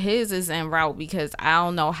 which his is en route because I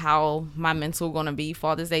don't know how my mental gonna be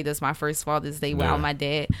Father's Day. This is my first Father's Day without my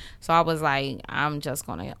dad, so I was like, I'm just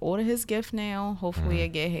gonna order his gift now. Hopefully it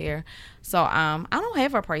get here. So I don't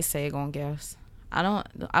have a price tag on gifts. I don't.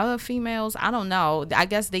 Other females, I don't know. I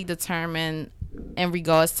guess they determine in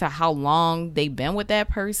regards to how long they've been with that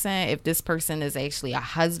person, if this person is actually a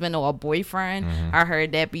husband or a boyfriend. I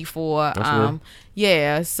heard that before.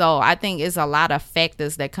 Yeah, so I think it's a lot of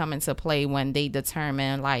factors that come into play when they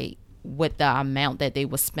determine like what the amount that they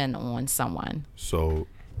would spend on someone. So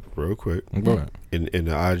real quick, Go ahead. in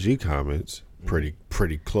the IG comments, pretty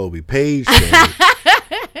Chloe Page said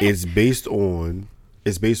it's based on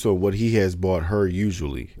what he has bought her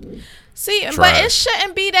usually. See, Trash. but it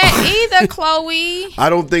shouldn't be that either, Chloe. I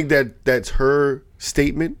don't think that's her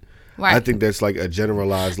statement. Right. I think that's like a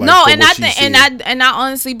generalized. Like, No, from and what I she think, said. and I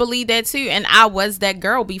honestly believe that too. And I was that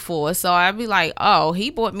girl before, so I'd be like, oh, he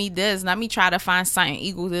bought me this. Let me try to find something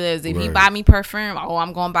equal to this. If he Right. buy me perfume, oh,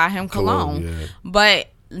 I'm gonna buy him cologne. Yeah. But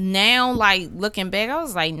now, like looking back, I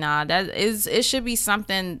was like, nah, it should be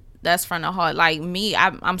something that's from the heart. Like me,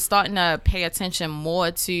 I'm starting to pay attention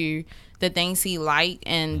more to the things he like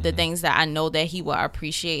and the things that I know that he will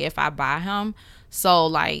appreciate if I buy him. So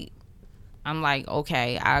like, I'm like,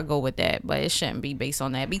 okay, I'll go with that, but it shouldn't be based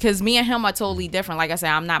on that because me and him are totally different. Like I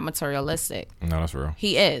said, I'm not materialistic. No, that's real.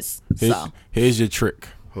 He is. Here's your trick.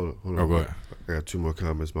 Hold on. Oh, go ahead. I got two more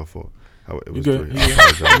comments. My fault. It was good. three.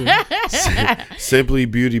 I apologize. Simply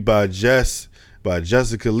Beauty by Jessica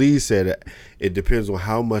Lee said it depends on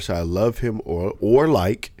how much I love him or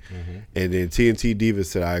like. And then TNT Diva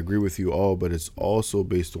said, I agree with you all, but it's also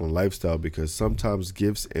based on lifestyle because sometimes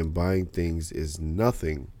gifts and buying things is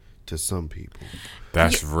nothing to some people.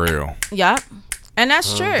 That's real. Yep. And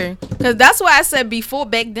that's true. Because that's why I said before,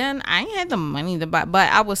 back then, I ain't had the money to buy,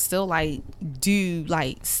 but I would still like do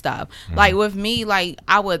like stuff. Like with me, like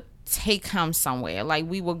I would take him somewhere. Like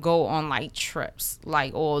we would go on like trips,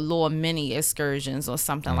 like or little mini excursions or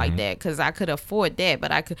something like that. Because I could afford that,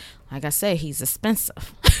 but I could, like I said, he's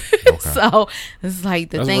expensive. So it's like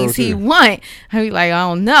the That's things real he too. want. I be like, I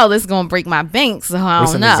don't know, this is gonna break my bank. So I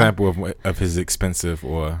What's don't an know. example of his expensive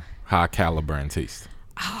or high caliber in taste?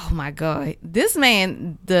 Oh my God. This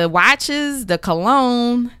man, the watches, the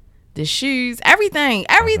cologne, the shoes, everything.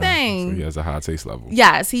 So he has a high taste level.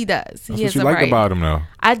 Yes, he does. That's he what has you a like right. about him, though.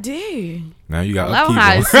 I do. Now you got I love upkeep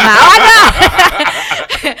how he on. smell.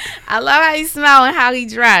 I know. I love how he smell and how he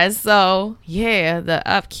dress. So yeah, the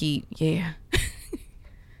upkeep. Yeah.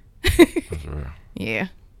 That's real. Yeah.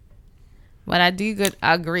 But I do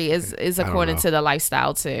agree. It's according know. to the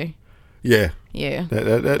lifestyle too. Yeah. Yeah.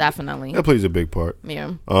 That Definitely. That plays a big part.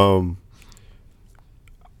 Yeah.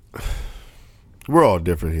 We're all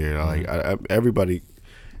different here. Like everybody.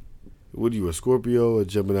 What are you, a Scorpio, a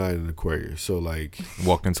Gemini, and an Aquarius? So like,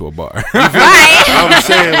 Walk into a bar. Right. I'm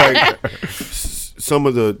saying like some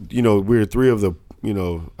of the, we're three of the,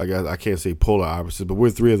 I guess I can't say polar opposites, but we're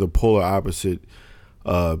three of the polar opposite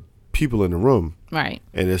people in the room. Right.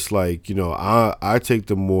 And it's like, I take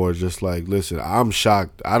them more just like, listen, I'm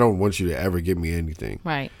shocked. I don't want you to ever give me anything.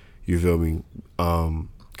 Right. You feel me?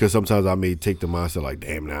 Because sometimes I may take the mindset like,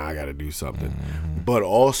 damn, now I got to do something. But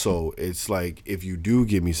also, it's like, if you do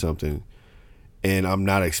give me something and I'm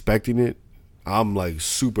not expecting it, I'm like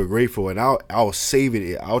super grateful, and I'll save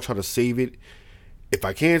it. I'll try to save it. If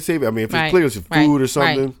I can't save it, I mean, if Right. it's clear it's food Right. or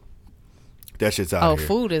something, Right. that shit's out Oh, here.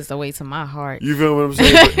 food is the way to my heart. You feel what I'm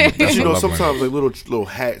saying? But, That's what love sometimes language. like little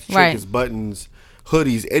hats, Right. trinkets, buttons,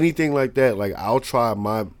 hoodies, anything like that. Like I'll try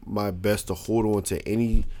my best to hold on to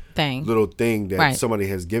any Thing. little thing that Right. somebody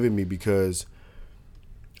has given me, because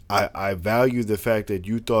I value the fact that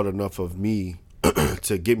you thought enough of me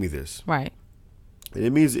to get me this. Right. And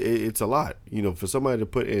it means it's a lot, for somebody to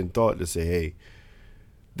put in thought to say, hey,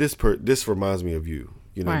 this reminds me of you.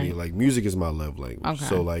 You know what I Right. mean? Like music is my love language. Okay.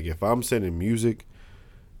 So like if I'm sending music,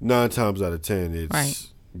 9 times out of 10 it's Right.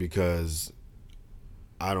 because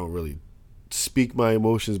I don't really speak my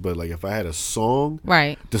emotions, but like if I had a song,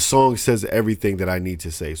 Right. the song says everything that I need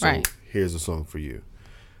to say. So Right. here's a song for you.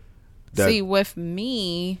 See, with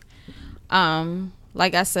me,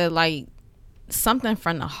 like I said, like something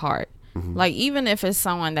from the heart. Like even if it's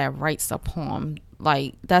someone that writes a poem,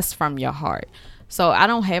 like that's from your heart. So I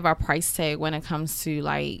don't have a price tag when it comes to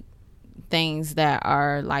like things that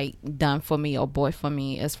are like done for me or bought for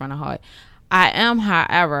me. Is from the heart. I am,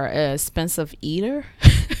 however, an expensive eater.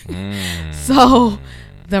 So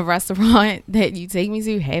the restaurant that you take me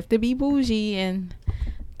to have to be bougie, and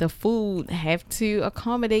the food have to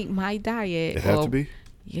accommodate my diet. It has to be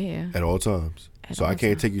Yeah. at all times. At So I all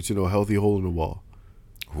can't times. take you to no healthy hole in the wall.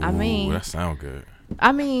 I mean, that sound good.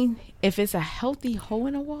 I mean, if it's a healthy hole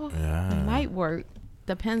in the wall, Yeah. it might work.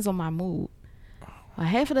 Depends on my mood. Well,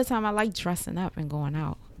 half of the time, I like dressing up and going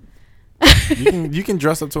out. You can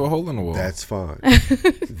dress up to a hole in the wall. That's fine.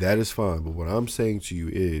 That is fine. But what I'm saying to you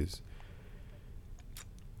is,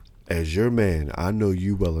 as your man, I know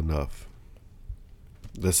you well enough.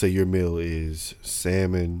 Let's say your meal is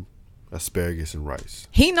salmon, asparagus, and rice.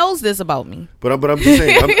 He knows this about me. But I'm just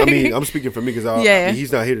saying. I'm speaking for me because Yeah.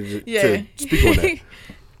 he's not here to speak on that.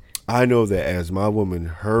 I know that as my woman,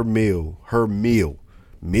 her meal,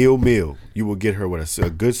 you will get her with a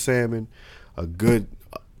good salmon, a good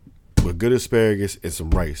asparagus, and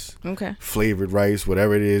some rice. Okay. Flavored rice,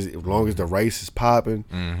 whatever it is, as long as the rice is popping,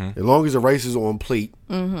 as long as the rice is on plate,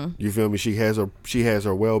 you feel me? She has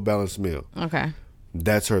her well balanced meal. Okay.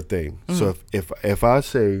 That's her thing. So if I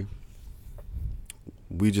say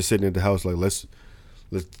we just sitting at the house like let's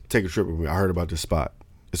take a trip with me. I heard about this spot.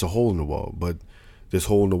 It's a hole in the wall, but this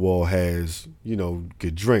hole in the wall has,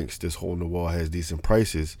 good drinks. This hole in the wall has decent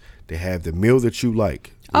prices. They have the meal that you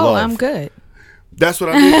like. Oh, love. I'm good. That's what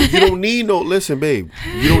I mean. You don't need listen, babe.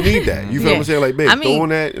 You don't need that. You feel what I'm saying? Like, babe, throw on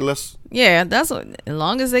that and let's. Yeah, that's what. As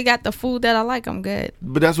long as they got the food that I like, I'm good.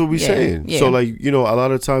 But that's what we saying. Yeah. So, like, a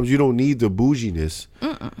lot of times you don't need the bouginess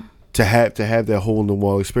to have that hole in the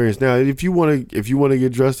wall experience. Now, if you want to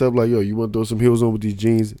get dressed up like, yo, you want to throw some heels on with these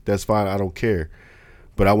jeans, that's fine. I don't care.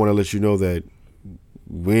 But I want to let you know that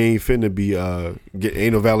we ain't finna be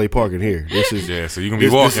ain't no valet parking here. This is so you gonna be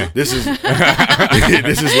walking. This is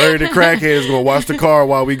this is Larry the crackhead is gonna watch the car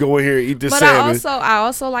while we go in here and eat this But salmon. I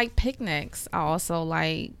also like picnics. I also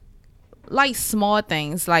like small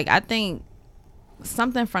things. Like, I think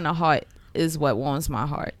something from the heart is what warms my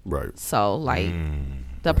heart. Right. So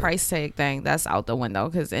the price tag thing, that's out the window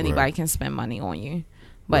because anybody can spend money on you.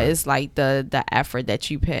 But it's like the effort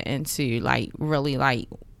that you put into like really like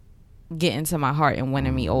getting to my heart and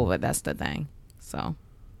winning me over. That's the thing. So.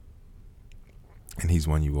 And he's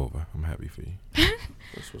won you over. I'm happy for you.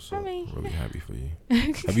 That's what's up. I mean, Really happy for you.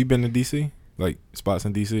 Have you been to DC? Like spots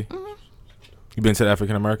in DC? You been to the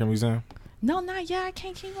African American Museum? no, not yet. I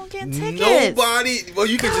can't keep on getting tickets. Nobody. Well,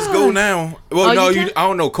 you can just go now. Well, Oh, no, you can? I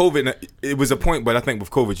don't know. COVID. It was a point, but I think with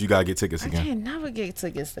COVID, you gotta get tickets I again. can't never get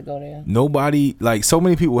tickets to go there. Nobody. Like so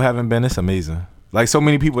many people haven't been. It's amazing. Like so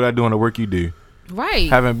many people that are doing the work you do Right.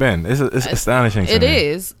 haven't been. It's astonishing. To It me.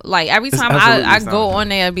 is. Like every It's time absolutely I go astonishing. on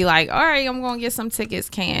there and be like, all right, I'm going to get some tickets,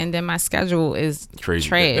 and then my schedule is Crazy.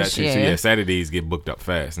 trash. That shit, yeah. so yeah, Saturdays get booked up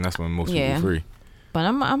fast, and that's when most Yeah. people free. But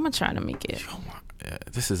I'm going to try to make it. Yeah,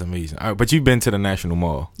 this is amazing. All right, but you've been to the National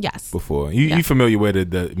Mall Yes. before. You Yeah. familiar where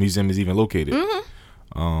the museum is even located?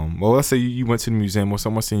 Well, let's say you went to the museum or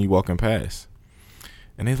someone seen you walking past,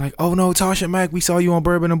 and they're like, "Oh no, Tasha Mack, we saw you on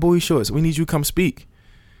Bourbon and Bowie Shorts. We need you to come speak."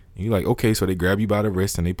 And you're like, "Okay," so they grab you by the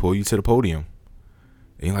wrist and they pull you to the podium.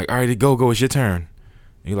 And you're like, "All right, go, it's your turn."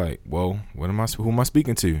 And you're like, "Well, who am I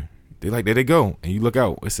speaking to?" They're like, "There they go," and you look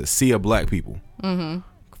out. It's a sea of black people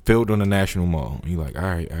filled on the National Mall. And you're like, all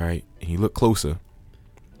right. And you look closer.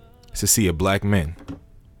 It's a sea of black men.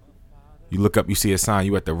 You look up, you see a sign,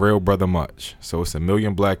 you at the Real Brother March. So it's 1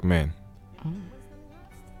 million black men.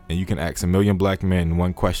 And you can ask 1 million black men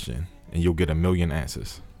one question, and you'll get 1 million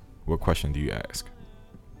answers. What question do you ask?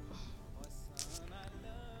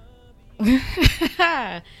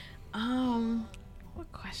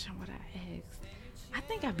 What question would I ask? I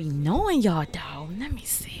think I be knowing y'all, though. Let me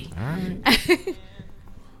see. All right.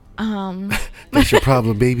 That's your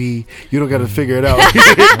problem, baby. You don't got to figure it out.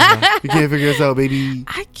 You can't figure this out, baby.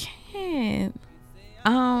 I can't.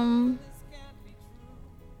 I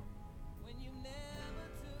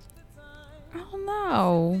don't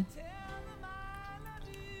know.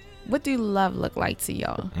 What do love look like to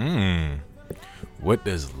y'all? What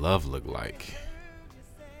does love look like?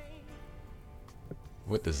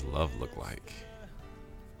 What does love look like?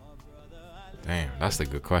 Damn, that's a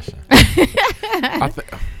good question.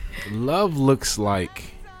 Love looks like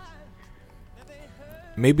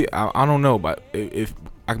maybe I don't know, but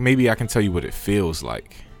maybe I can tell you what it feels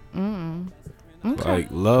like. Okay. Like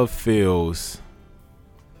love feels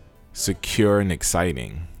secure and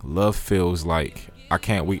exciting. Love feels like I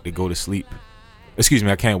can't wait to go to sleep. Excuse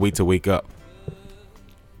me, I can't wait to wake up.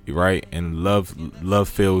 Right? And love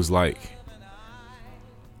feels like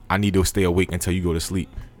I need to stay awake until you go to sleep,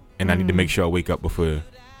 and I need to make sure I wake up before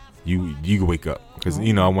you wake up, because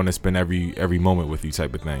I want to spend every moment with you,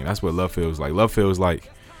 type of thing. That's what love feels like. Love feels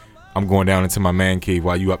like I'm going down into my man cave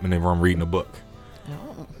while you up in the room reading a book.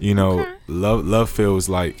 Love feels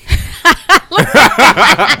like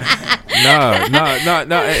no.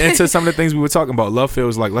 And to some of the things we were talking about, love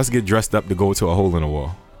feels like let's get dressed up to go to a hole in the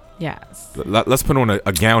wall. Yes. Let's put on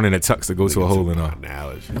a gown and a tux to go to a hole in our.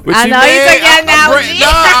 Analogy. But I you know you mad? took your analogy.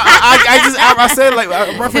 I said like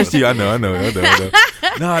I referenced you. I know. No,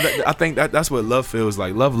 I think that's what love feels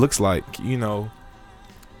like. Love looks like, you know.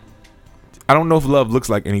 I don't know if love looks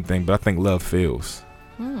like anything, but I think love feels.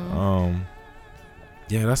 Yeah,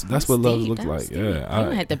 that's what love looks like. Yeah,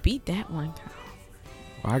 I had to beat that one.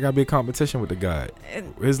 I gotta be a competition with the guy.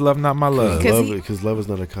 His love, not my love. Because love is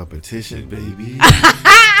not a competition, baby.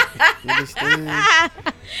 You understand?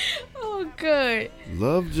 Oh, good.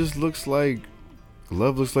 Love looks like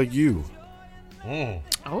you. Oh,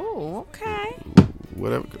 okay.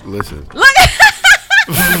 Whatever. Listen. We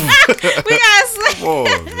gotta sleep. Come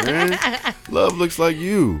on, man. Love looks like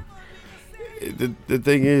you. The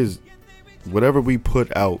thing is, whatever we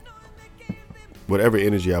put out, whatever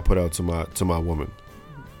energy I put out to my woman,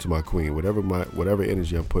 to my queen, whatever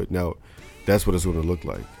energy I'm putting out, that's what it's going to look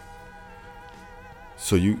like.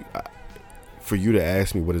 So for you to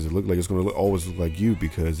ask me what does it look like, it's going to always look like you,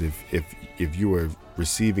 because if you are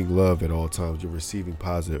receiving love at all times, you're receiving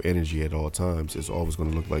positive energy at all times, it's always going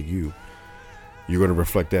to look like you. You're going to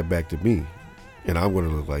reflect that back to me, and I'm going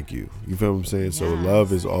to look like you. You feel what I'm saying? Yes. So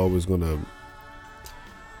love is always going to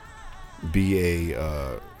be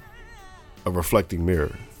a reflecting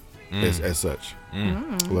mirror as such.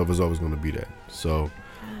 Love is always going to be that. So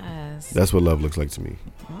that's what love looks like to me.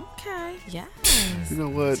 Okay. Yes. You know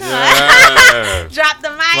what? Drop the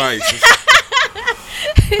mic. Right.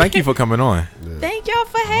 Thank you for coming on. Yeah. Thank y'all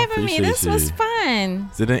for having me. This was fun.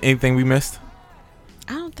 Is there anything we missed?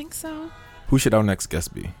 I don't think so. Who should our next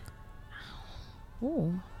guest be?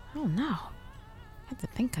 Oh, I don't know. I have to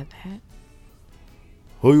think of that.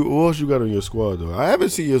 Who else you got on your squad though? I haven't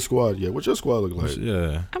seen your squad yet. What's your squad look like?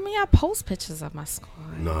 Yeah. I mean, I post pictures of my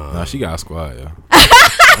squad. Nah, she got a squad, yeah.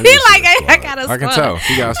 I got a squad. I can tell.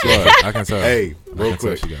 She got a squad. I can tell. Hey, real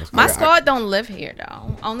quick. My squad don't live here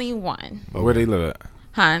though. Only one. Okay. Where they live at?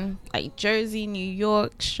 Like Jersey, New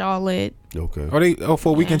York, Charlotte. Okay. For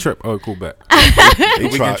a weekend trip. Oh, cool, bet. They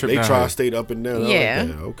tri-state up and down. Yeah.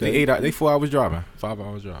 Like okay. They 4 hours driving. 5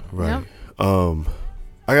 hours driving. Right. Yep.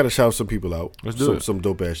 I gotta shout some people out. Let's do it. Some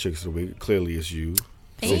dope ass chicks of the week. Clearly, it's you.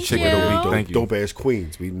 Thank chick you. of the week. Thank you. Dope ass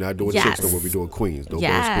queens. We not doing chicks no more. We doing queens. Dope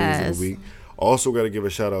ass queens of the week. Also, gotta give a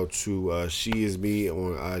shout out to She Is Me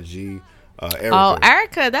on IG. Erica. Oh,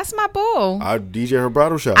 Erica, that's my boo. I DJ her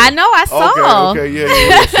bridal shower. I know. I saw. Okay,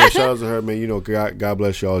 yeah. So shout out to her, man. You know, God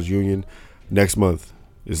bless y'all's union. Next month.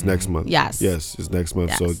 It's next month. Yes, it's next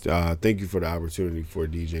month. Yes. So thank you for the opportunity for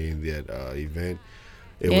DJing that event.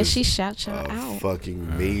 She shout you out. Fucking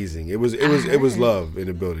amazing. It was love in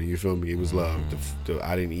the building. You feel me? It was love.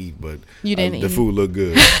 I didn't eat, but you didn't eat. The food looked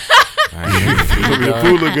good. The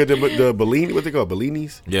food looked good. The Bellini, what they call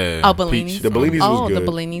Bellinis? Yeah. Oh, Bellinis. The Bellinis was good.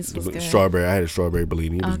 The Bellinis was good. Strawberry. I had a strawberry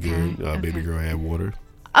Bellini. It was good. Okay. Baby girl had water.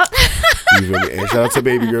 You feel me? And shout out to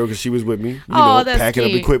baby girl because she was with me. That's packing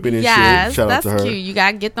cute. up equipment and shit. Shout out to her. That's cute. You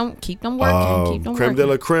gotta keep them working. Creme de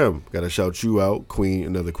la creme. Gotta shout you out, queen.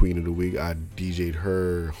 Another queen of the week. I DJ'd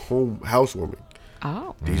her housewarming.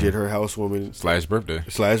 Oh. DJ'd her housewarming / birthday,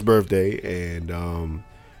 and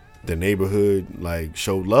the neighborhood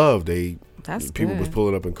showed love. People was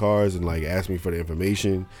pulling up in cars and asked me for the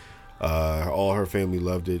information. All her family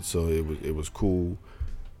loved it, so it was cool.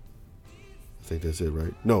 I think that's it,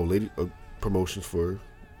 right? No, lady promotions for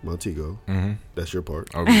Montego. Mm-hmm. That's your part.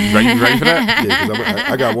 Oh, ready for that? Yeah, because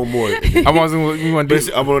I got one more. I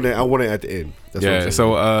want it at the end. That's what I'm saying.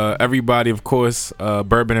 So everybody, of course,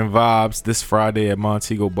 Bourbon and Vibes this Friday at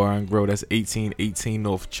Montego Bar and Grill. That's 1818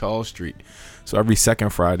 North Charles Street. So every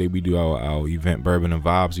second Friday we do our event, Bourbon and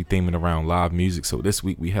Vibes. We theme it around live music. So this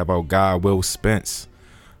week we have our guy Will Spence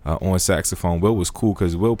on saxophone. Will was cool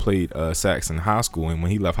because Will played sax in high school, and when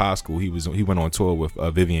he left high school, he went on tour with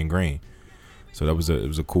Vivian Green. So it was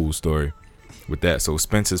a cool story with that. So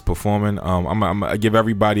Spence is performing. I'm gonna give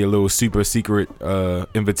everybody a little super secret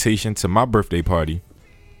invitation to my birthday party,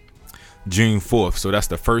 June 4th. So that's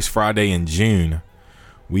the first Friday in June.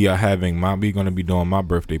 We are we're going to be doing my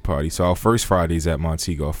birthday party. So our first Friday is at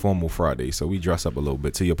Montego, a formal Friday. So we dress up a little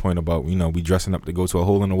bit. To your point about, we dressing up to go to a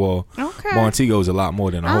hole in the wall. Okay. Montego is a lot more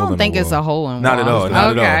than a hole in the wall. I don't think it's a hole in the Not wall. at all.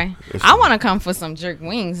 Not at all. I want to come for some jerk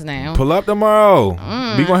wings now. Pull up tomorrow.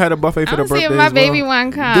 We going to have a buffet for the birthday. See if my baby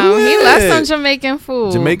want to come. He loves some Jamaican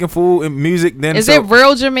food. Jamaican food and music. Then is it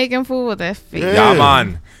real Jamaican food with that feet? Yeah,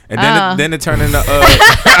 man. And then it turned into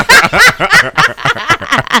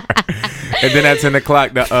and then at 10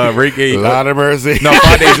 o'clock the reggae. Lord of mercy. No,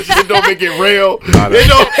 Fridays. It don't make it real. Lord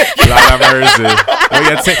of mercy.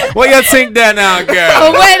 What you think that now, girl?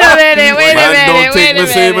 Oh, wait a minute. Don't take me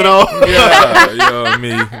saving off. Yeah,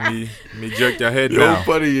 me jerk your head Yo, down.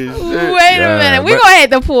 funny as shit. Wait a minute. We're going to have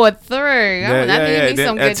to pull through. I need Then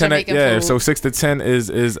some at good 10 Jamaican yeah, food. so 6 to 10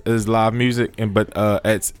 is live music, but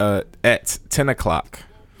at 10 o'clock,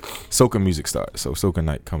 soca music starts. So soca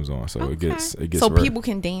night comes on. So it gets so real. people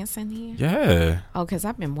can dance in here? Yeah. Oh, because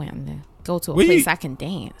I've been wanting to go to a What place you- I can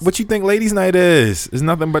dance. What you think ladies night is? It's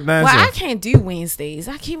nothing but dancing. Well, I can't do Wednesdays.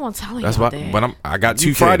 I keep on telling That's y'all why. that. But I got two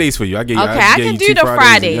You can. Fridays for you. I Okay, I can do the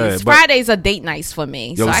Fridays. Yeah, but- Fridays are date nights for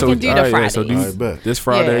me, so I can do the alright, Fridays. so do Alright, bet. this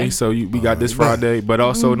Friday. Yeah. So we got this Friday, but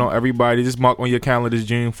also don't everybody just mark on your calendars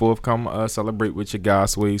June 4th. Come celebrate with your guy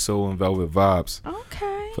Sway Soul and Velvet Vibes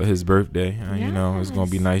Okay. for his birthday. You know it's gonna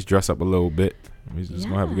be nice. Dress up a little bit. We're just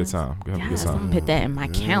gonna have a good time. Yes, I'm gonna put that in my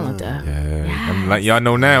calendar. Yeah, I'm like y'all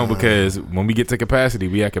know now because when we get to capacity,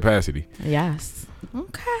 we at capacity. Yes.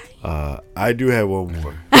 Okay. I do have one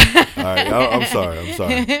more. All right, I'm sorry.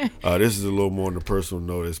 This is a little more on the personal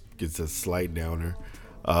note. This gets a slight downer.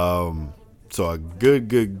 So a good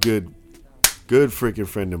freaking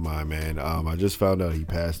friend of mine, man. I just found out he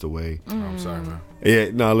passed away. I'm sorry, man. Yeah,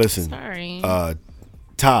 no, listen. Sorry.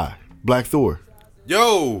 Ty, Black Thor.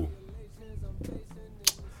 Yo,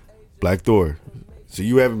 Black Thor. So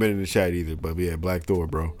you haven't been in the chat either, but yeah, Black Thor,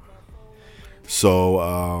 bro. So,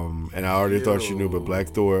 and I already thought you knew, but Black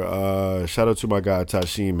Thor, shout out to my guy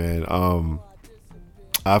Tashim, man.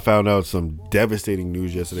 I found out some devastating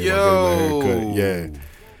news yesterday. Yo. My haircut. Yeah.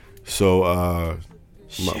 So,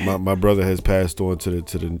 my brother has passed on to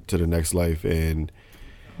the next life, and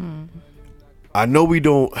I know we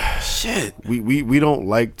don't. shit. We don't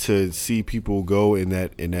like to see people go in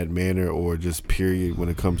that manner, or just period when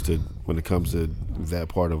it comes to that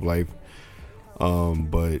part of life.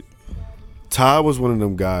 But Ty was one of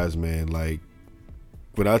them guys, man. Like,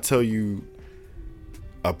 when I tell you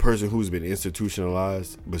a person who's been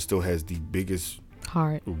institutionalized but still has the biggest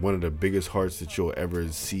Heart. one of the biggest hearts that you'll ever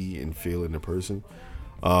see and feel in a person.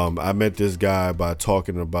 I met this guy by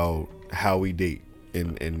talking about how we date.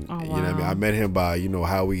 And you know what I mean? I met him by,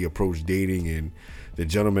 how we approach dating and the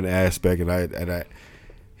gentleman aspect, and I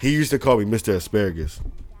he used to call me Mr. Asparagus.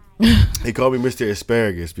 He called me Mr.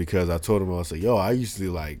 Asparagus because I told him, I was like, yo, I used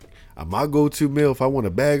to my go-to meal if I want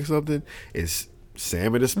a bag or something is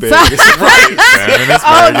salmon asparagus. Right.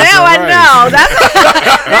 Oh, now I know.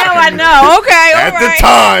 Now I know. Okay, all At right.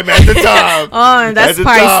 the time. Oh, that's At the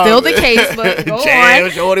probably time. still the case, but go Jam,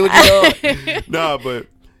 on. shorty, what you doing? Nah, but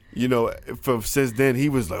since then he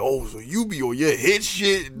was like, oh, so you be on your hit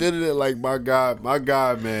shit, like my guy,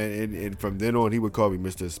 man, and from then on he would call me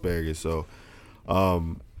Mr. Asparagus. So,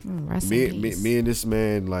 Rest in peace. me and this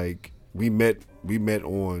man, like we met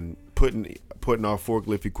on putting our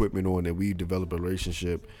forklift equipment on, and we developed a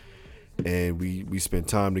relationship, and we spent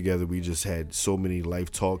time together. We just had so many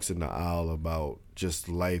life talks in the aisle about just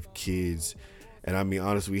life, kids, and I mean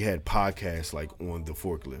honestly, we had podcasts like on the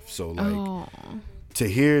forklift. So like to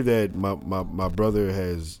hear that my brother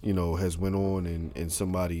has went on and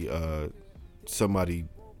somebody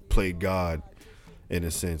played God in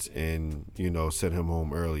a sense, and sent him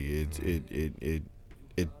home early.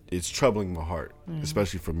 It's troubling my heart,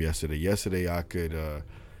 especially from yesterday. Yesterday, I could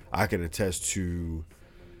attest to.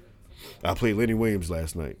 I played Lenny Williams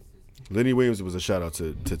last night. Lenny Williams was a shout out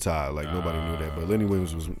to Ty. Like nobody knew that, but Lenny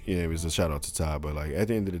Williams it was a shout out to Ty. But like at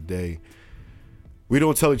the end of the day, we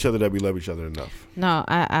don't tell each other that we love each other enough. No,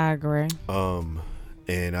 I agree.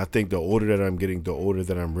 And I think the older that I'm getting, the older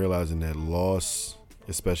that I'm realizing that loss,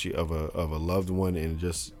 especially of a loved one, and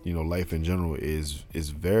just life in general, is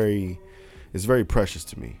very precious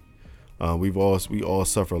to me. We all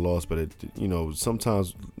suffer loss, but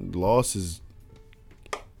sometimes loss is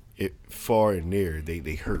far and near.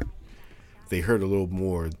 They hurt. They hurt a little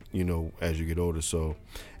more, as you get older. So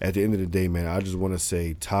at the end of the day, man, I just want to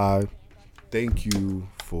say, Ty, thank you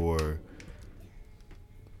for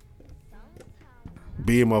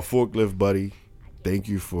being my forklift buddy. Thank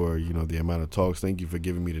you for the amount of talks. Thank you for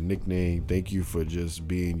giving me the nickname. Thank you for just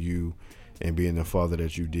being you and being the father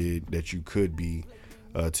that you could be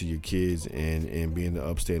to your kids, and being the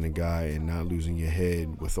upstanding guy and not losing your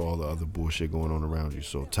head with all the other bullshit going on around you.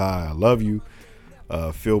 So Ty, I love you.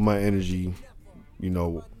 Feel my energy,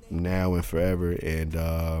 now and forever.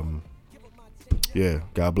 And yeah,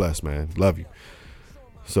 God bless, man. Love you.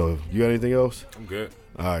 So you got anything else? I'm good.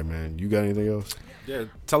 All right, man. You got anything else? Yeah,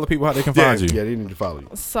 tell the people how they can find you. Yeah, they need to follow you.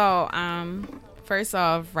 So, First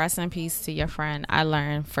off, rest in peace to your friend. I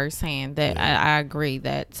learned firsthand that I agree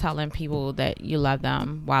that telling people that you love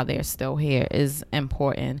them while they're still here is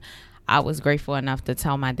important. I was grateful enough to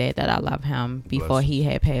tell my dad that I love him before he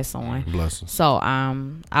had passed on. Blessings. So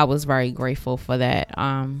I was very grateful for that.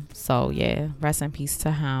 So yeah, rest in peace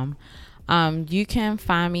to him. You can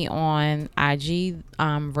find me on IG,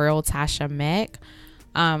 Real Tasha Mack,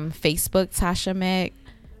 Facebook Tasha Mack.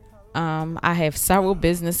 I have several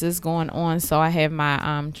businesses going on. So I have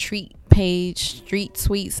my treat page, Street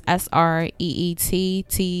Tweets,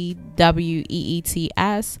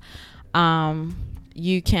 SREETTWEETS.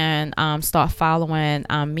 You can start following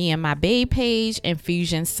me and my babe page,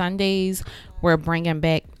 Infusion Sundays. We're bringing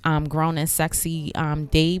back grown and sexy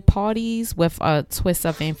day parties with a twist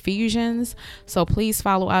of infusions. So please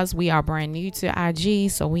follow us. We are brand new to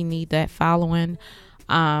IG, so we need that following.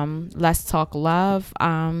 Let's Talk Love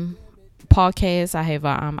podcast. I have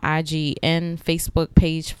a IG and Facebook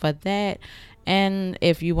page for that. And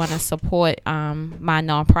if you want to support my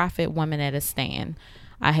nonprofit, Women at a Stand,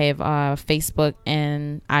 I have a Facebook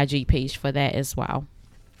and IG page for that as well.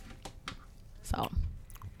 So,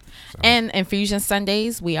 and Infusion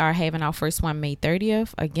Sundays, we are having our first one May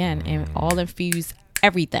 30th. Again, and all infused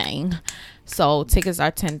everything. So tickets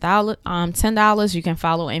are $10. You can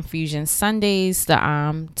follow Infusion Sundays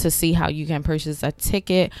to see how you can purchase a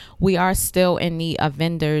ticket. We are still in need of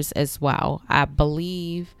vendors as well. I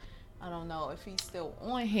believe. I don't know if he's still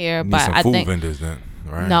on here, Need but some I food think vendors then,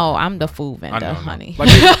 right? no, I'm the food I vendor, know. honey. Like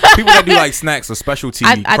people that do like snacks or specialty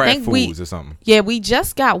I craft think foods or something. Yeah, we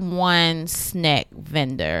just got one snack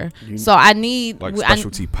vendor, so I need Like I-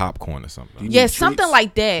 specialty popcorn or something. yeah, need something treats?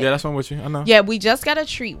 like that. Yeah, that's one with you. I know. Yeah, we just got a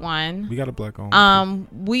treat one. We got a black on.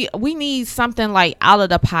 We need something like out of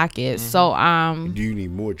the pocket. So Do you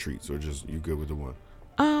need more treats or just you good with the one?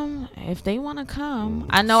 if they want to come,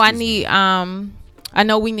 I know I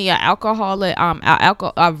know we need an alcoholic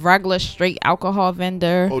a regular straight alcohol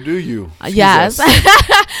vendor. Oh, do you? Yes.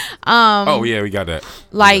 Oh yeah, we got that.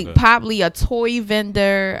 Like probably a toy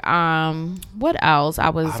vendor. What else? I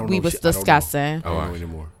don't We know was shit. I don't know. discussing. I don't know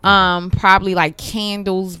anymore. Probably like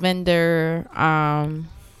candles vendor.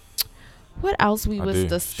 What else we I was do. She's in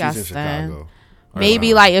discussing? Chicago.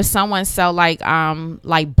 Maybe like if someone sell like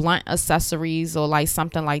blunt accessories or like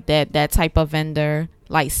something like that type of vendor,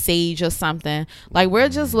 like sage or something. Like we're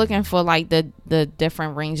just looking for like the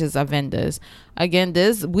different ranges of vendors. Again,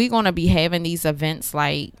 we're gonna be having these events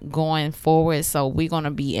like going forward, so we're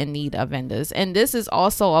gonna be in need of vendors. And this is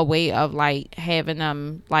also a way of like having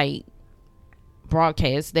them like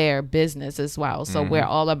broadcast their business as well. So we're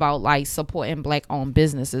all about like supporting black owned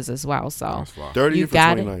businesses as well. So That's fly. 30th You or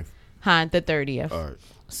got it. 29th? the 30th. All right.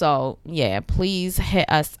 So yeah, please hit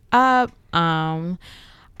us up.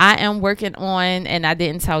 I am working on, and I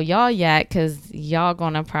didn't tell y'all yet because y'all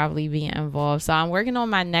gonna probably be involved. So I'm working on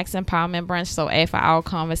my next empowerment brunch. So after our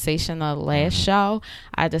conversation of the last show,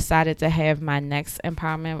 I decided to have my next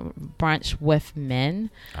empowerment brunch with men.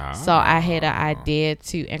 So I had an idea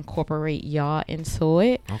to incorporate y'all into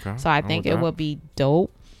it. Okay. So I I'm think with it that. would be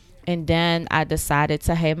dope. And then I decided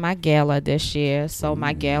to have my gala this year. So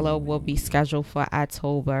my gala will be scheduled for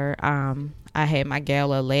October. I had my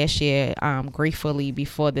gala last year, gratefully,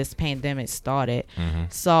 before this pandemic started.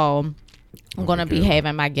 So I'm going to be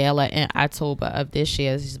having my gala in October of this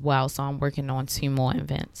year as well. So I'm working on 2 more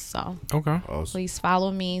events. So Okay. Awesome. please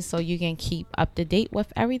follow me so you can keep up to date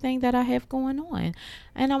with everything that I have going on.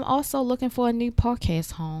 And I'm also looking for a new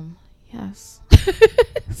podcast home. Yes.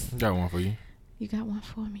 Got one for you. You got one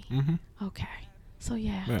for me? Mm-hmm. Okay. So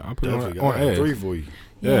yeah. Yeah, I'll put it Definitely. on I got air. 3 for you.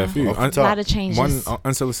 Yeah, a few. Off the A top. lot of changes. One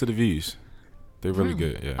unsolicited views. They're really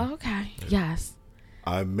good. Yeah. Okay. Yes.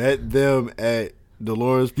 I met them at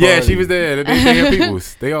Dolores party. Yeah, she was there. They are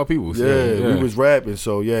peoples. They are peoples. Yeah, we was rapping.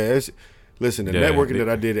 So yeah, listen, the Yeah, networking they- that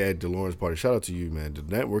I did at Dolores party. Shout out to you, man. The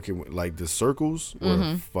networking, like the circles,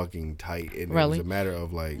 were fucking tight, and it Really? was a matter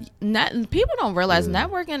of like, People don't realize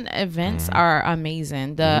networking events are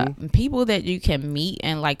amazing. The people that you can meet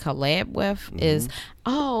and like collab with is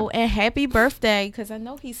and happy birthday, because I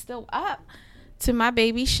know he's still up, to my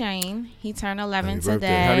baby Shane. He turned 11 Happy birthday.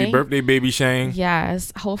 today. Happy birthday, baby Shane.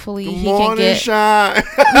 Yes. Hopefully good he can morning, get. Shine.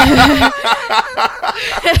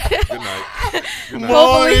 Good night.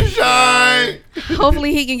 Morning, Shine.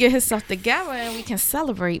 Hopefully he can get himself together and we can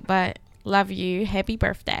celebrate. But love you. Happy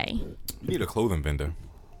birthday. You need a clothing vendor.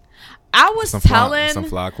 I was Some telling.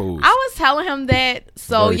 fly clothes. I was telling him that.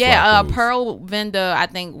 So Very yeah, fly a clothes. pearl vendor I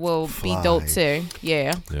think will be Fly. dope too.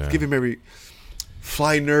 Yeah, Yeah. Give him every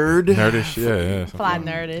fly nerd. Nerdish. Yeah. fly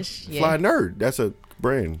nerdish. Yeah, Fly nerd. That's a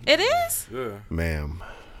brand, it is. Yeah. ma'am.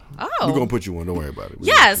 Oh. We're gonna put you on. Don't worry about it.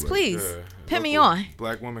 Yes, please. Yeah. Put me on.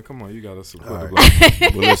 Black woman, come on, you gotta support All the right.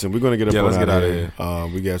 black. Well, listen, we're gonna get up Yeah, on let's get out out of of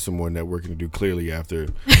here. We got some more networking to do. Clearly, after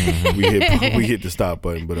we hit the stop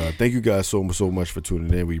button. But thank you guys so much for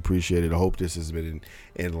tuning in. We appreciate it. I hope this has been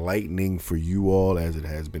enlightening for you all, as it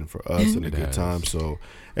has been for us, and a good time. So,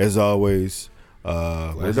 as always, we're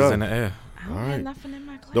Glasses done. in the air. I don't All have right. nothing in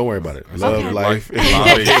my class. Don't worry about it. Love, Okay. life.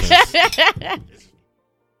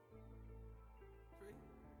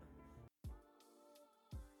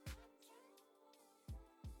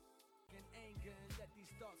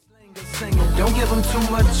 Don't give them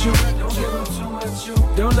too much you. Don't give them too much you.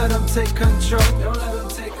 Don't let them take control. Don't let them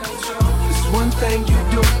take control. It's one thing you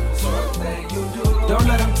do. It's one thing you do. Don't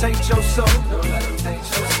let them take your soul. Don't let them take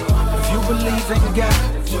your soul. If you believe in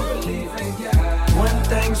God, if you believe in God, one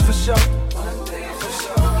thing's for sure. One thing's for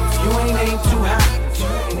sure. If you ain't aim too high, if you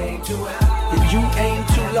ain't aim too high, then you aim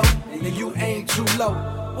too low, then you aim too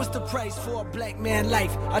low. What's the price for a black man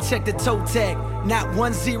life? I check the toe tag, not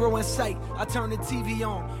 1 0 in sight. I turn the TV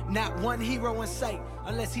on, not one hero in sight.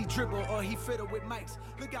 Unless he dribble or he fiddle with mics.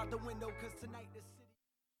 Look out the window, cause tonight